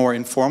have a more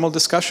informal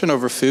discussion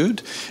over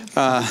food.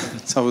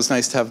 It's always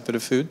nice to have a bit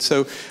of food.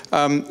 So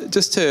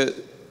just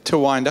to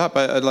wind up,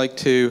 I'd like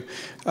to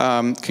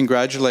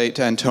congratulate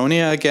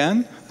Antonia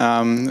again.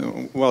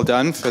 Well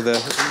done for the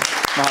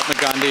Mahatma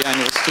Gandhi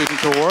Annual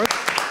Student Award.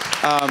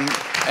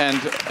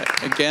 And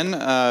again,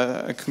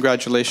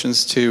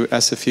 congratulations to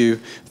SFU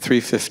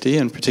 350,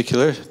 in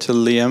particular to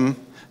Liam,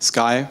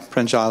 Skye,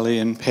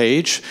 Pranjali, and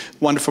Paige.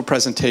 Wonderful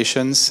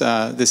presentations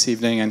this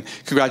evening, and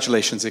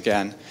congratulations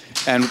again.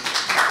 And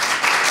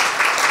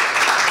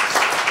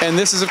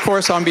this is, of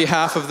course, on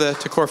behalf of the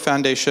Thakore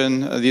Foundation,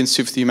 the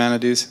Institute for the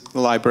Humanities, the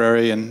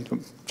library,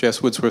 and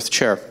J.S. Woodsworth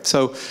Chair.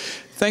 So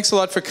thanks a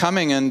lot for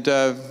coming, and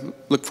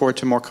look forward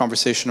to more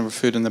conversation over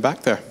food in the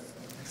back there.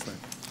 Excellent.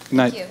 Good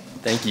night. Thank you.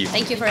 Thank you.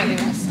 Thank you for having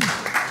us.